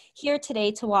students here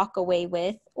today to walk away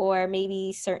with, or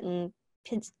maybe certain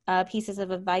pieces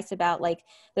of advice about like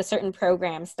the certain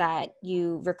programs that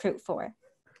you recruit for?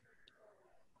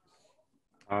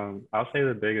 I'll say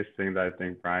the biggest thing that I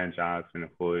think Brian, Jonathan, and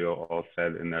Julio all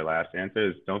said in their last answer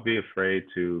is don't be afraid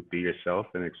to be yourself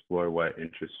and explore what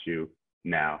interests you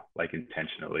now, like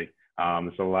intentionally.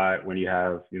 It's a lot when you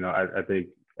have, I think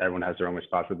everyone has their own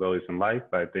responsibilities in life,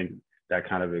 but I think that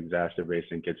kind of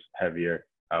exacerbation gets heavier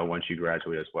once you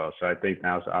graduate as well. So I think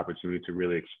now's the opportunity to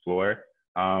really explore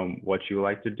what you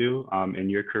like to do in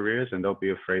your careers, and don't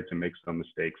be afraid to make some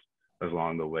mistakes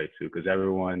along the way too, because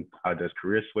everyone does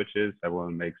career switches,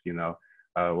 everyone makes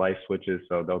life switches,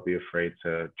 so don't be afraid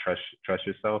to trust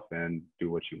yourself and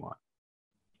do what you want,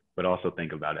 but also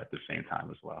think about it at the same time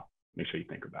as well. Make sure you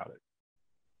think about it.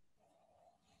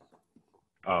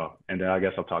 Oh, and then I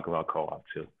guess I'll talk about co-op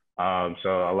too.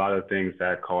 So a lot of things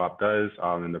that co-op does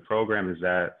in the program is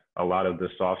that a lot of the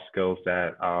soft skills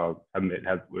that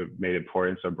have made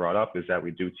importance or brought up is that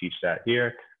we do teach that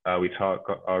here. We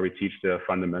teach the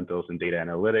fundamentals in data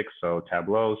analytics, so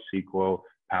Tableau, SQL,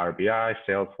 Power BI,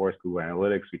 Salesforce, Google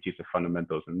Analytics. We teach the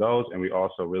fundamentals in those, and we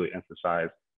also really emphasize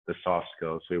the soft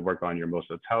skills. So we work on your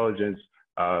emotional intelligence,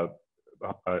 I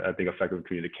think effective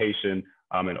communication,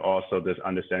 and also this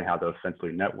understanding how to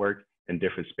effectively network in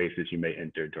different spaces you may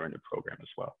enter during the program as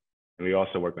well. And we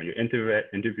also work on your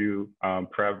interview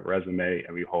prep, resume,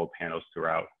 and we hold panels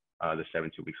throughout the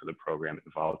 72 weeks of the program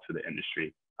involved to the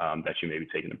industry that you may be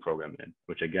taking the program in,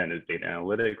 which again is data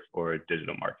analytics or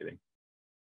digital marketing.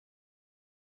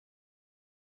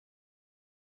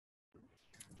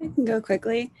 I can go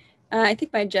quickly. I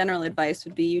think my general advice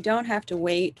would be you don't have to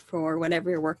wait for whatever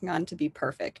you're working on to be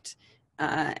perfect.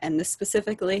 And this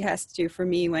specifically has to do for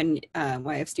me when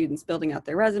I have students building out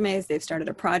their resumes, they've started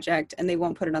a project and they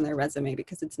won't put it on their resume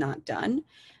because it's not done.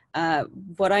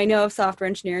 What I know of software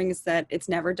engineering is that it's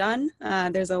never done.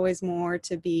 There's always more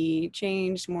to be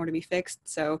changed, more to be fixed.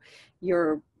 So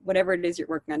whatever it is you're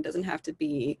working on doesn't have to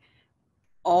be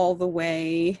all the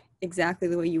way exactly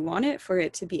the way you want it for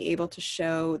it to be able to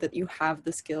show that you have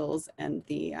the skills and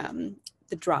the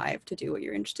drive to do what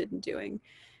you're interested in doing.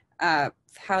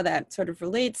 How that sort of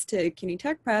relates to CUNY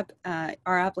Tech Prep,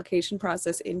 our application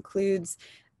process includes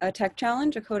a tech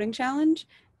challenge, a coding challenge,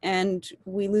 and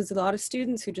we lose a lot of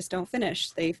students who just don't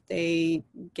finish. They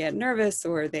get nervous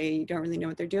or they don't really know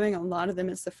what they're doing. A lot of them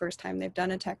it's the first time they've done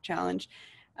a tech challenge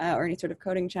or any sort of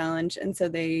coding challenge, and so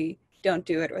they don't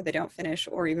do it or they don't finish,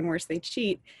 or even worse, they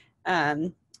cheat.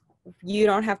 You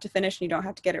don't have to finish and you don't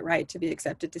have to get it right to be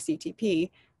accepted to CTP.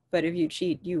 But if you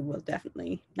cheat, you will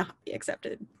definitely not be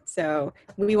accepted. So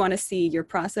we want to see your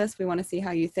process. We want to see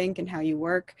how you think and how you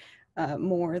work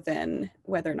more than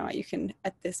whether or not you can,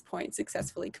 at this point,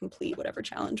 successfully complete whatever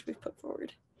challenge we've put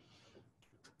forward.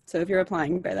 So if you're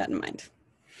applying, bear that in mind.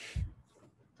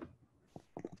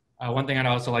 One thing I'd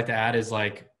also like to add is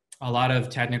like a lot of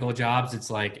technical jobs,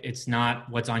 it's not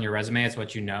what's on your resume, it's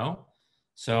what you know.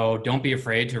 So don't be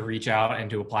afraid to reach out and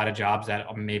to apply to jobs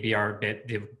that maybe are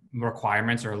the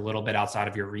requirements are a little bit outside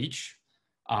of your reach.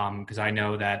 Because I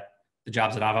know that the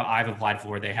jobs that I've applied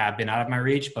for, they have been out of my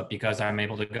reach, but because I'm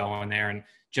able to go in there and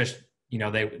just,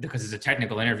 because it's a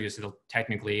technical interview, so they'll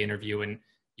technically interview and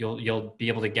you'll be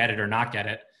able to get it or not get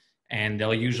it. And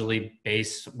they'll usually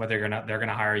base whether they're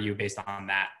gonna hire you based on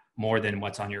that more than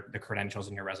what's on the credentials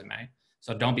in your resume.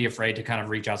 So don't be afraid to kind of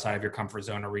reach outside of your comfort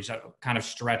zone or kind of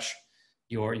stretch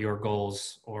your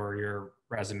goals or your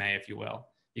resume, if you will,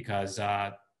 because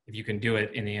if you can do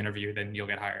it in the interview, then you'll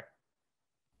get hired.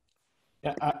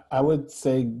 Yeah, I would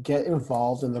say get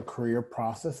involved in the career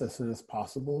process as soon as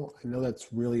possible. I know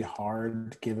that's really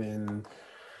hard given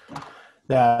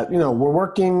that,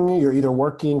 you're either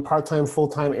working part-time,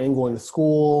 full-time, and going to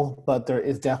school, but there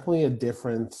is definitely a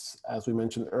difference, as we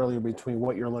mentioned earlier, between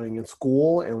what you're learning in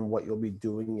school and what you'll be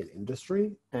doing in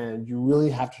industry. And you really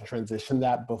have to transition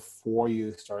that before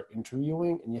you start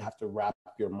interviewing, and you have to wrap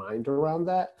your mind around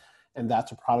that. And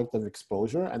that's a product of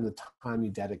exposure and the time you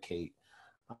dedicate.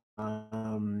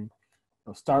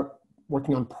 Start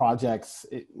working on projects.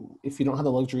 If you don't have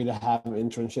the luxury to have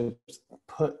internships,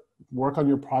 work on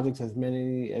your projects, as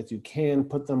many as you can,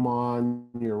 put them on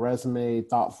your resume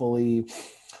thoughtfully,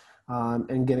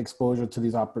 and get exposure to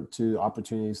these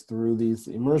opportunities through these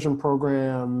immersion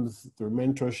programs, through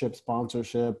mentorship,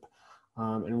 sponsorship,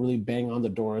 and really bang on the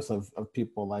doors of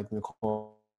people like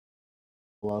Nicole,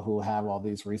 who have all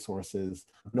these resources.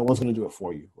 No one's going to do it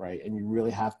for you, right? And you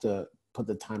really have to put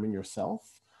the time in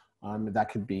yourself. That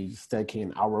could be just dedicating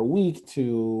an hour a week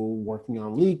to working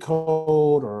on lead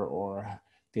code or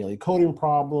daily coding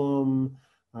problem.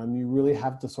 You really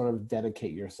have to sort of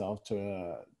dedicate yourself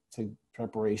to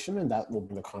preparation, and that will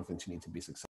bring the confidence you need to be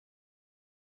successful.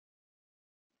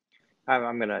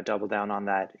 I'm going to double down on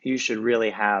that. You should really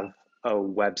have a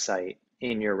website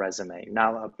in your resume,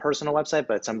 not a personal website,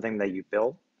 but something that you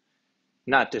built.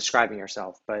 Not describing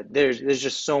yourself, but there's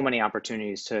just so many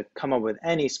opportunities to come up with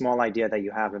any small idea that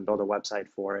you have and build a website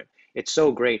for it. It's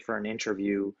so great for an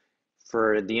interview,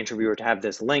 for the interviewer to have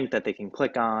this link that they can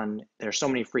click on. There's so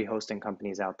many free hosting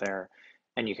companies out there,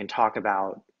 and you can talk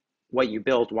about what you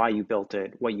built, why you built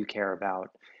it, what you care about.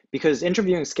 Because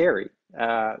interviewing is scary.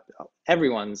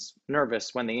 Everyone's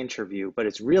nervous when they interview, but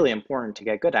it's really important to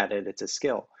get good at it. It's a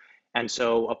skill. And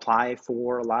so apply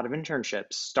for a lot of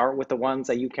internships. Start with the ones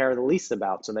that you care the least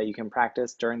about so that you can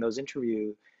practice during those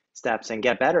interview steps and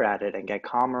get better at it and get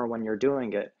calmer when you're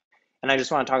doing it. And I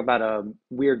just want to talk about a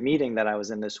weird meeting that I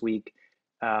was in this week.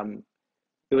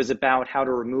 It was about how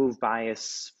to remove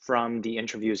bias from the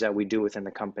interviews that we do within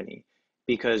the company,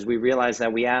 because we realize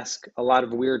that we ask a lot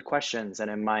of weird questions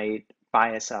and it might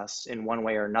bias us in one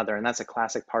way or another. And that's a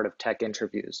classic part of tech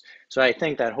interviews. So I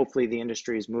think that hopefully the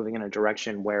industry is moving in a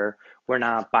direction where we're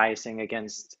not biasing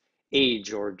against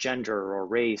age or gender or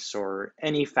race or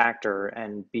any factor,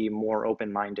 and be more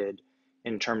open-minded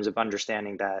in terms of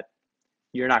understanding that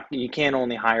you can't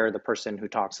only hire the person who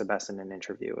talks the best in an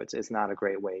interview. It's not a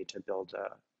great way to build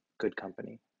a good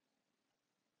company.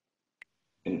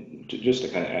 And just to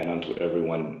kind of add on to what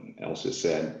everyone else has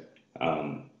said,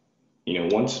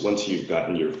 once you've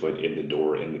gotten your foot in the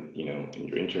door in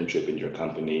your internship in your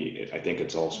company, I think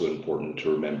it's also important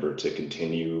to remember to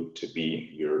continue to be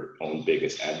your own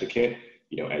biggest advocate.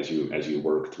 As you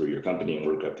work through your company and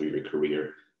work up through your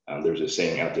career, there's a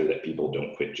saying out there that people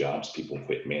don't quit jobs, people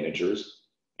quit managers.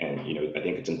 And I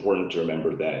think it's important to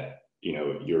remember that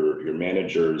your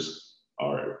managers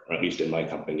are, or at least in my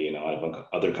company and a lot of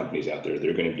other companies out there,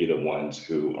 they're going to be the ones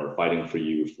who are fighting for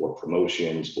you for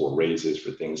promotions, for raises,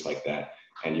 for things like that.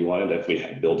 And you want to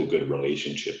definitely build a good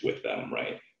relationship with them,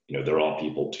 right? They're all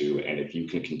people too. And if you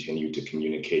can continue to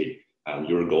communicate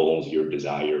your goals, your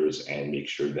desires, and make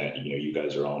sure that you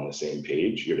guys are all on the same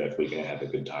page, you're definitely going to have a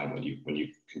good time when you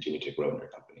continue to grow in your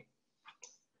company.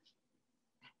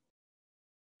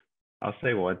 I'll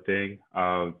say one thing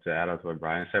to add on to what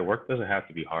Brian said. Work doesn't have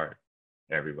to be hard.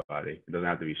 Everybody. It doesn't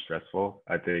have to be stressful.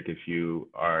 I think if you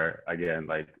are, again,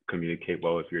 communicate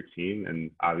well with your team,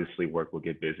 and obviously work will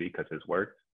get busy because it's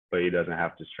work, but it doesn't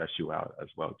have to stress you out as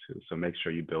well too. So make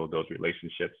sure you build those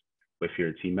relationships with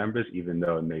your team members, even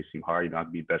though it may seem hard. You don't have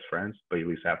to be best friends, but you at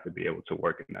least have to be able to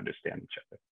work and understand each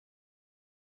other.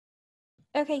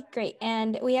 Okay, great.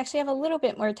 And we actually have a little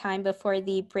bit more time before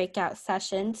the breakout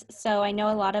sessions. So I know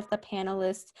a lot of the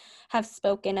panelists have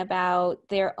spoken about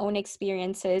their own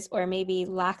experiences or maybe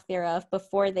lack thereof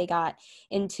before they got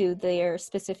into their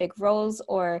specific roles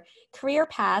or career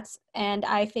paths. And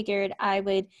I figured I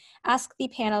would ask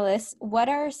the panelists, what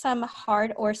are some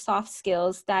hard or soft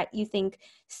skills that you think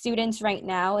students right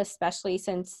now, especially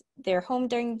since they're home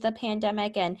during the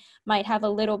pandemic and might have a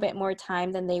little bit more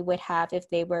time than they would have if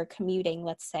they were commuting,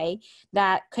 let's say,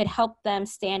 that could help them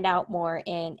stand out more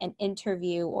in an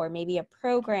interview or maybe a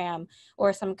program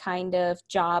or some kind of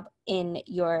job in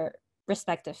your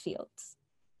respective fields?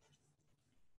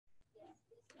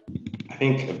 I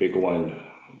think a big one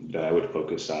that I would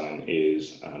focus on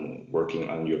is working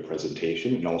on your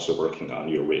presentation and also working on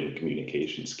your written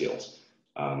communication skills.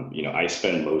 I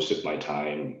spend most of my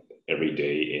time every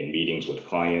day in meetings with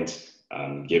clients,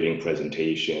 giving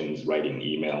presentations, writing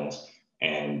emails,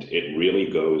 and it really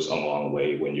goes a long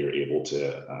way when you're able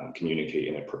to communicate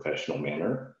in a professional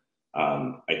manner.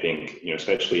 I think,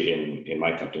 especially in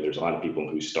my company, there's a lot of people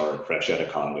who start fresh out of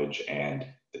college, and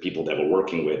the people that we're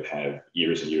working with have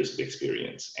years and years of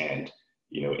experience. And,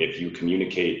 if you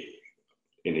communicate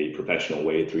in a professional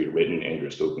way through your written and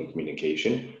your spoken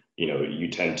communication, you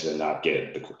tend to not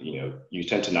get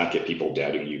people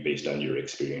doubting you based on your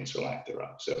experience or lack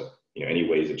thereof. So, any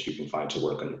ways that you can find to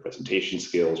work on your presentation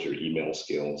skills, your email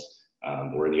skills,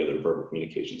 or any other verbal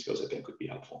communication skills, I think would be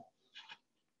helpful.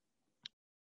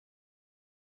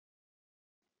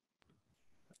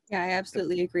 Yeah, I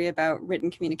absolutely agree about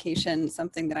written communication,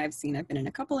 something that I've seen. I've been in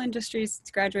a couple industries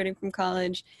graduating from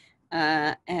college,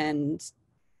 and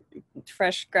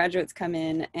fresh graduates come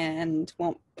in and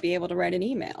won't be able to write an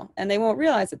email, and they won't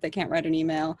realize that they can't write an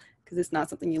email because it's not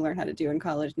something you learn how to do in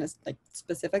college, like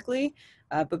specifically.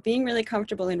 But being really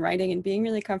comfortable in writing and being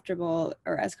really comfortable,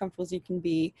 or as comfortable as you can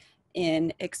be,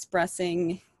 in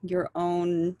expressing your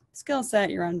own skill set,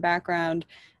 your own background,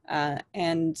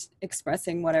 and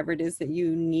expressing whatever it is that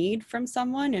you need from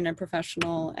someone in a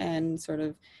professional and sort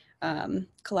of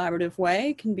collaborative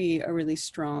way can be a really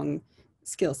strong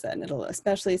skill set. And it'll,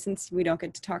 especially since we don't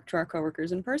get to talk to our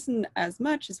coworkers in person as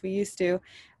much as we used to,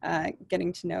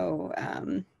 getting to know,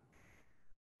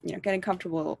 getting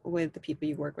comfortable with the people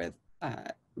you work with,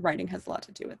 writing has a lot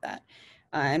to do with that.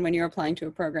 And when you're applying to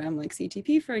a program like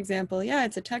CTP, for example, yeah,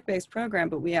 it's a tech-based program,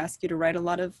 but we ask you to write a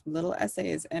lot of little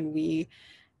essays, and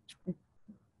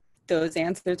those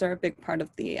answers are a big part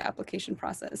of the application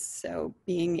process. So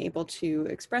being able to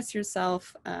express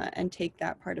yourself and take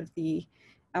that part of the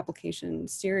application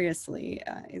seriously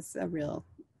is a real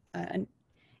an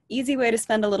easy way to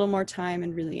spend a little more time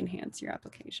and really enhance your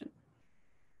application.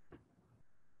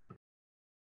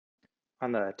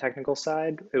 On the technical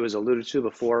side, it was alluded to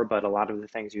before, but a lot of the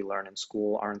things you learn in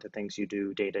school aren't the things you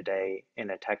do day to day in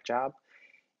a tech job.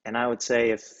 And I would say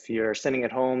if you're sitting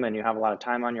at home and you have a lot of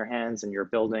time on your hands and you're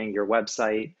building your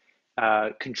website,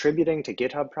 contributing to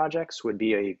GitHub projects would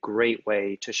be a great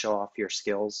way to show off your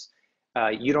skills.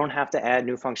 You don't have to add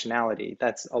new functionality.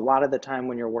 That's a lot of the time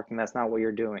when you're working, that's not what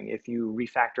you're doing. If you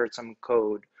refactored some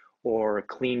code or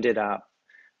cleaned it up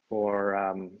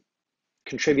or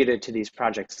contributed to these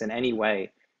projects in any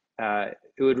way,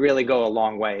 it would really go a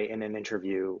long way in an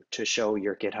interview to show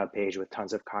your GitHub page with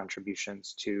tons of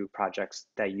contributions to projects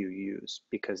that you use,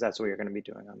 because that's what you're going to be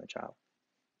doing on the job.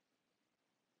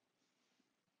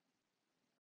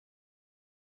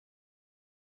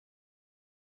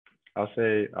 I'll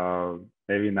say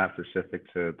maybe not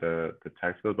specific to the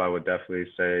tech field, but I would definitely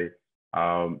say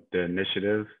the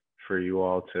initiative for you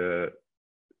all to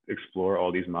explore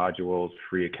all these modules,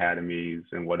 free academies,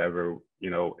 and whatever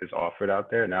is offered out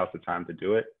there. Now's the time to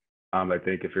do it. I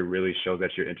think if it really shows that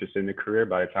you're interested in the career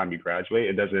by the time you graduate,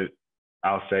 it doesn't.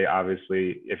 I'll say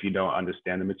obviously, if you don't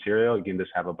understand the material, you can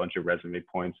just have a bunch of resume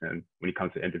points, and when it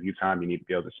comes to interview time, you need to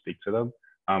be able to speak to them.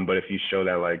 But if you show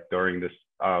that, like, during this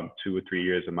 2 or 3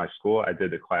 years of my school, I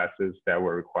did the classes that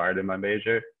were required in my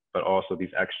major, but also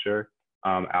these extra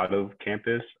out of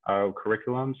campus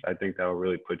curriculums, I think that will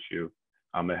really put you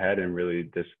ahead and really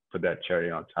just put that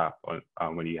cherry on top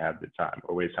when you have the time,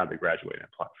 or when it's time to graduate and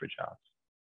apply for jobs.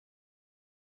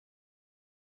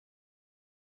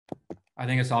 I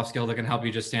think a soft skill that can help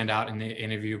you just stand out in the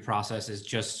interview process is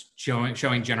just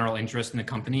showing general interest in the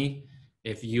company.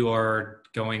 If you are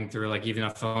going through like even a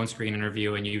phone screen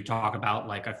interview and you talk about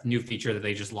like a new feature that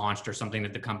they just launched or something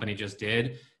that the company just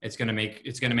did, it's going to make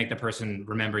the person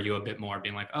remember you a bit more,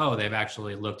 being like, oh, they've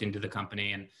actually looked into the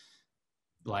company and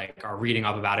like are reading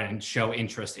up about it and show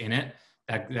interest in it.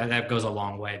 That goes a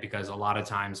long way, because a lot of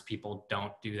times people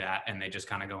don't do that and they just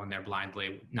kind of go in there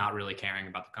blindly, not really caring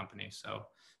about the company. So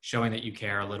showing that you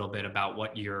care a little bit about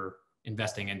what you're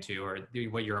investing into or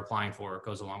what you're applying for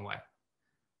goes a long way.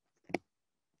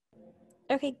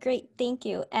 Okay, great. Thank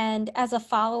you. And as a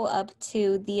follow-up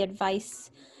to the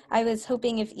advice, I was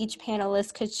hoping if each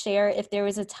panelist could share if there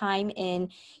was a time in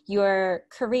your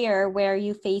career where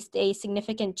you faced a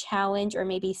significant challenge or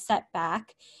maybe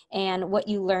setback, and what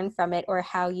you learned from it or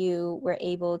how you were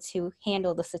able to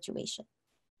handle the situation.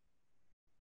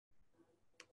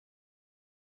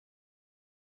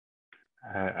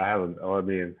 I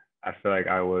mean, I feel like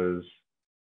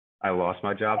I lost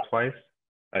my job twice.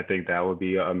 I think that would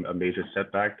be a major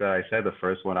setback that I said. The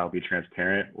first one, I'll be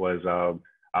transparent, was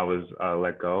I was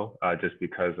let go just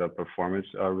because of performance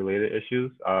related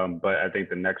issues. But I think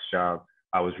the next job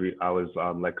I was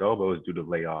let go, but it was due to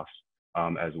layoffs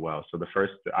as well. So the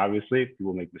first, obviously,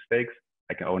 people make mistakes.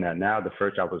 I can own that now. The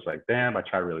first job was like, damn, I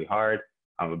tried really hard.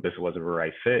 But this wasn't the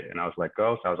right fit, and I was let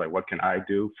go. So I was like, what can I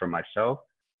do for myself,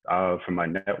 for my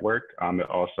network, and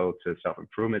also to self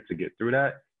improvement to get through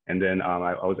that. And then I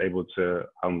was able to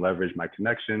leverage my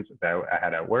connections that I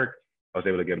had at work. I was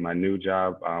able to get my new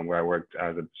job where I worked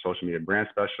as a social media brand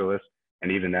specialist.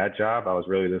 And even that job, I was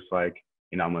really just like,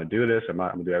 I'm going to do this. I'm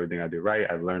going to do everything I do right.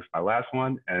 I learned from my last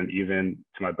one. And even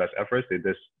to my best efforts, they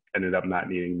just ended up not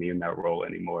needing me in that role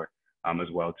anymore as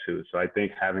well, too. So I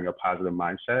think having a positive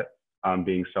mindset,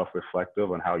 being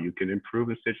self-reflective on how you can improve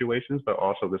in situations, but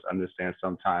also just understand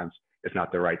sometimes it's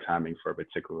not the right timing for a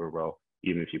particular role,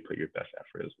 even if you put your best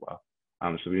effort as well.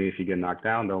 So even if you get knocked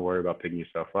down, don't worry about picking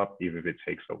yourself up, even if it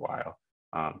takes a while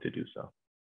to do so.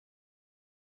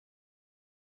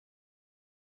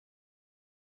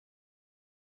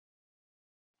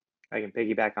 I can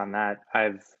piggyback on that.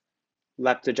 I've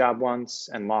left a job once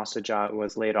and lost a job,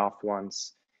 was laid off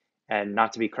once. And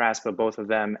not to be crass, but both of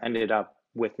them ended up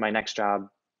with my next job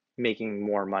making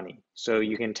more money. So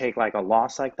you can take like a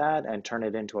loss like that and turn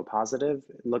it into a positive,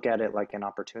 look at it like an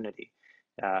opportunity.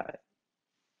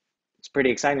 It's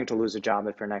pretty exciting to lose a job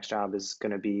if your next job is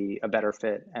going to be a better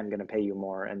fit and going to pay you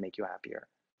more and make you happier.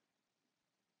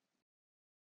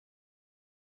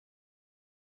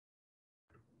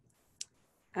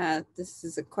 This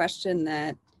is a question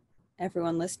that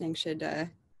everyone listening should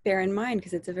bear in mind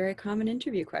because it's a very common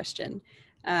interview question.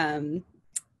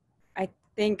 I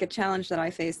think a challenge that I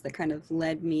faced that kind of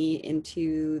led me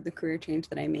into the career change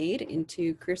that I made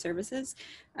into career services.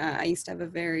 I used to have a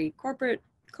very corporate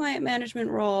client management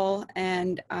role,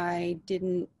 and I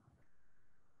didn't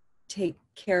take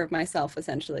care of myself,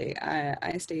 essentially.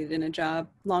 I stayed in a job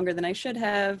longer than I should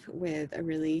have with a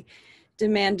really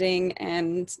demanding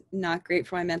and not great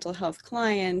for my mental health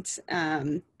client,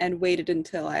 and waited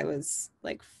until I was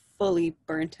like fully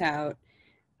burnt out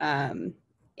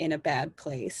in a bad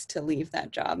place to leave that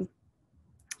job.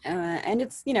 And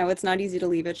it's, it's not easy to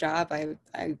leave a job.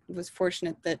 I was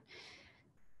fortunate that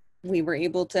we were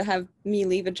able to have me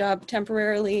leave a job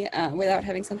temporarily without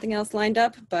having something else lined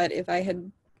up. But if I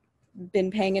had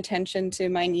been paying attention to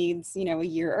my needs, a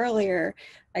year earlier,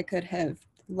 I could have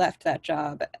left that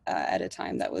job at a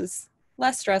time that was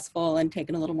less stressful and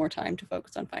taken a little more time to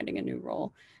focus on finding a new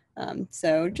role.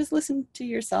 So just listen to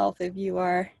yourself. If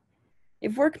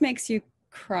work makes you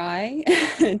cry,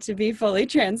 to be fully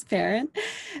transparent,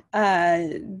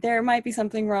 there might be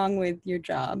something wrong with your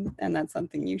job, and that's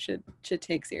something you should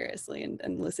take seriously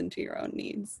and listen to your own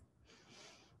needs.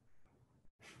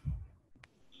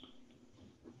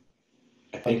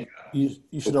 I think you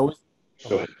should always.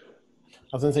 Go ahead.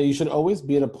 I was gonna say you should always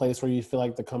be at a place where you feel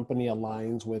like the company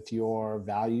aligns with your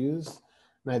values,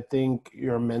 and I think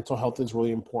your mental health is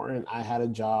really important. I had a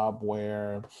job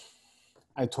where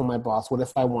I told my boss, what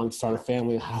if I want to start a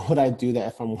family? How would I do that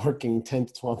if I'm working 10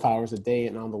 to 12 hours a day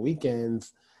and on the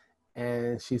weekends?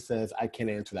 And she says, I can't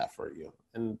answer that for you.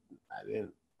 And I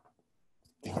didn't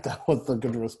think that was a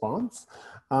good response.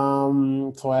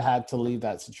 So I had to leave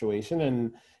that situation.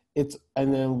 And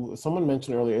then someone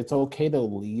mentioned earlier, it's okay to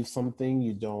leave something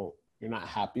you're not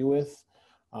happy with.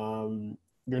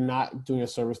 You're not doing a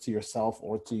service to yourself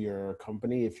or to your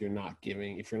company if you're not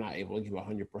able to give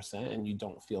 100% and you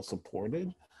don't feel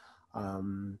supported.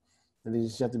 And then you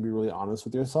just have to be really honest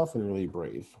with yourself and really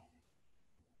brave.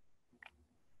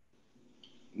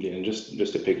 Yeah, and just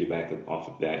to piggyback off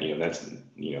of that,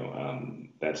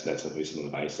 that's definitely some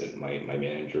advice that my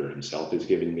manager himself has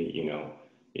given me.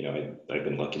 I've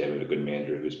been lucky to have a good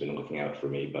manager who's been looking out for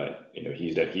me, but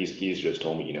he's just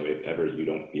told me, if ever you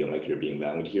don't feel like you're being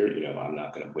valued here, I'm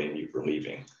not going to blame you for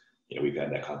leaving. We've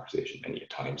had that conversation many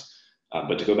times.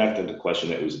 But to go back to the question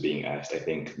that was being asked, I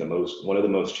think one of the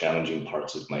most challenging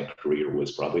parts of my career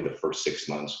was probably the first 6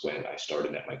 months when I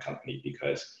started at my company,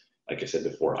 because like I said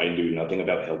before, I knew nothing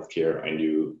about healthcare. I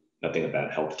knew nothing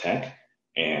about health tech.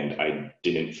 And I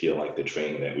didn't feel like the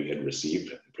training that we had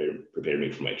received prepared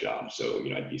me for my job. So,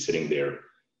 I'd be sitting there,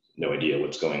 no idea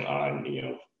what's going on,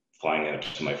 flying out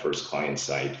to my first client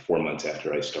site 4 months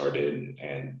after I started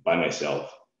and by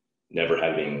myself, never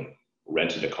having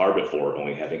rented a car before,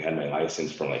 only having had my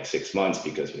license for like 6 months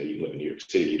because, you live in New York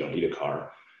City, you don't need a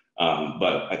car.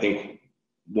 But I think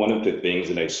one of the things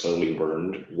that I slowly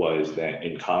learned was that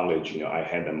in college, I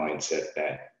had the mindset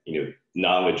that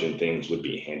knowledge and things would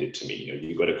be handed to me.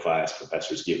 You go to class,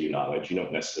 professors give you knowledge. You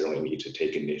don't necessarily need to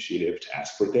take initiative to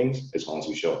ask for things as long as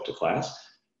you show up to class.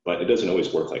 But it doesn't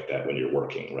always work like that when you're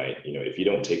working, right? If you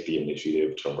don't take the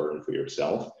initiative to learn for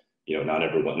yourself, not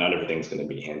everything's going to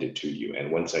be handed to you.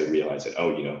 And once I realized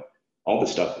that, all the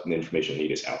stuff and the information I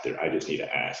need is out there, I just need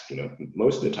to ask.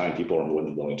 Most of the time, people are more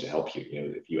than willing to help you.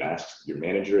 If you ask your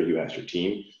manager, you ask your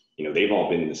team, they've all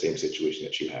been in the same situation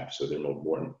that you have, so they're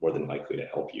more than likely to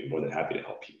help you, more than happy to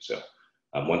help you. So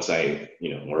once I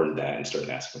learned that and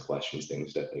started asking questions,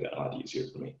 things definitely got a lot easier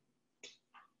for me.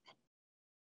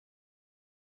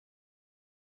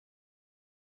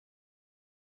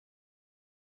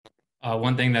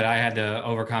 One thing that I had to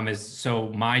overcome is, so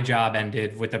my job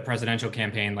ended with the presidential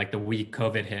campaign like the week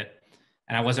COVID hit.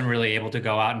 And I wasn't really able to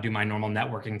go out and do my normal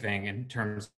networking thing in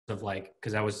terms of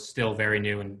because I was still very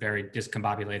new and very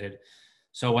discombobulated.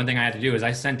 So one thing I had to do is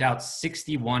I sent out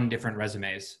 61 different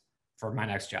resumes for my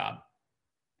next job.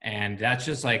 And that's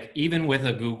just even with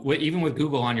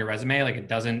Google on your resume, it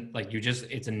doesn't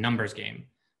it's a numbers game.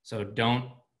 So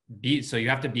you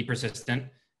have to be persistent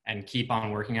and keep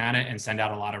on working at it and send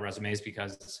out a lot of resumes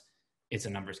because it's a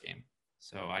numbers game.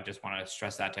 So I just want to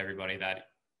stress that to everybody that,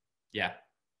 yeah,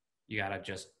 you got to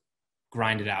just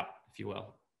grind it out, if you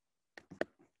will.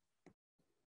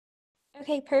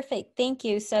 Okay, perfect. Thank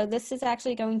you. So this is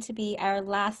actually going to be our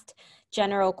last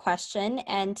general question.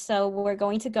 And so we're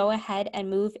going to go ahead and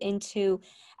move into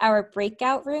our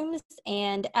breakout rooms.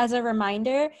 And as a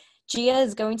reminder, Gia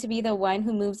is going to be the one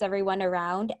who moves everyone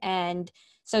around. And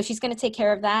so she's going to take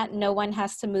care of that. No one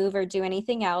has to move or do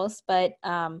anything else. But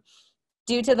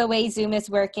due to the way Zoom is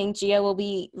working, Gia will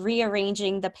be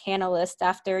rearranging the panelists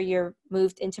after you're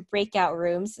moved into breakout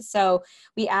rooms. So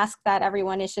we ask that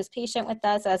everyone is just patient with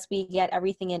us as we get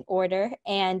everything in order.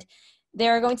 And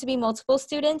there are going to be multiple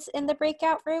students in the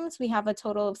breakout rooms. We have a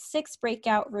total of 6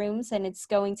 breakout rooms, and it's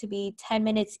going to be 10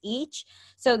 minutes each.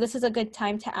 So this is a good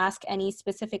time to ask any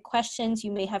specific questions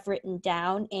you may have written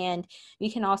down. And you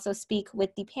can also speak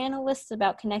with the panelists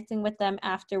about connecting with them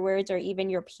afterwards, or even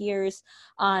your peers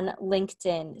on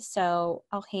LinkedIn. So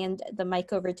I'll hand the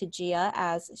mic over to Gia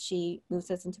as she moves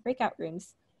us into breakout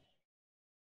rooms.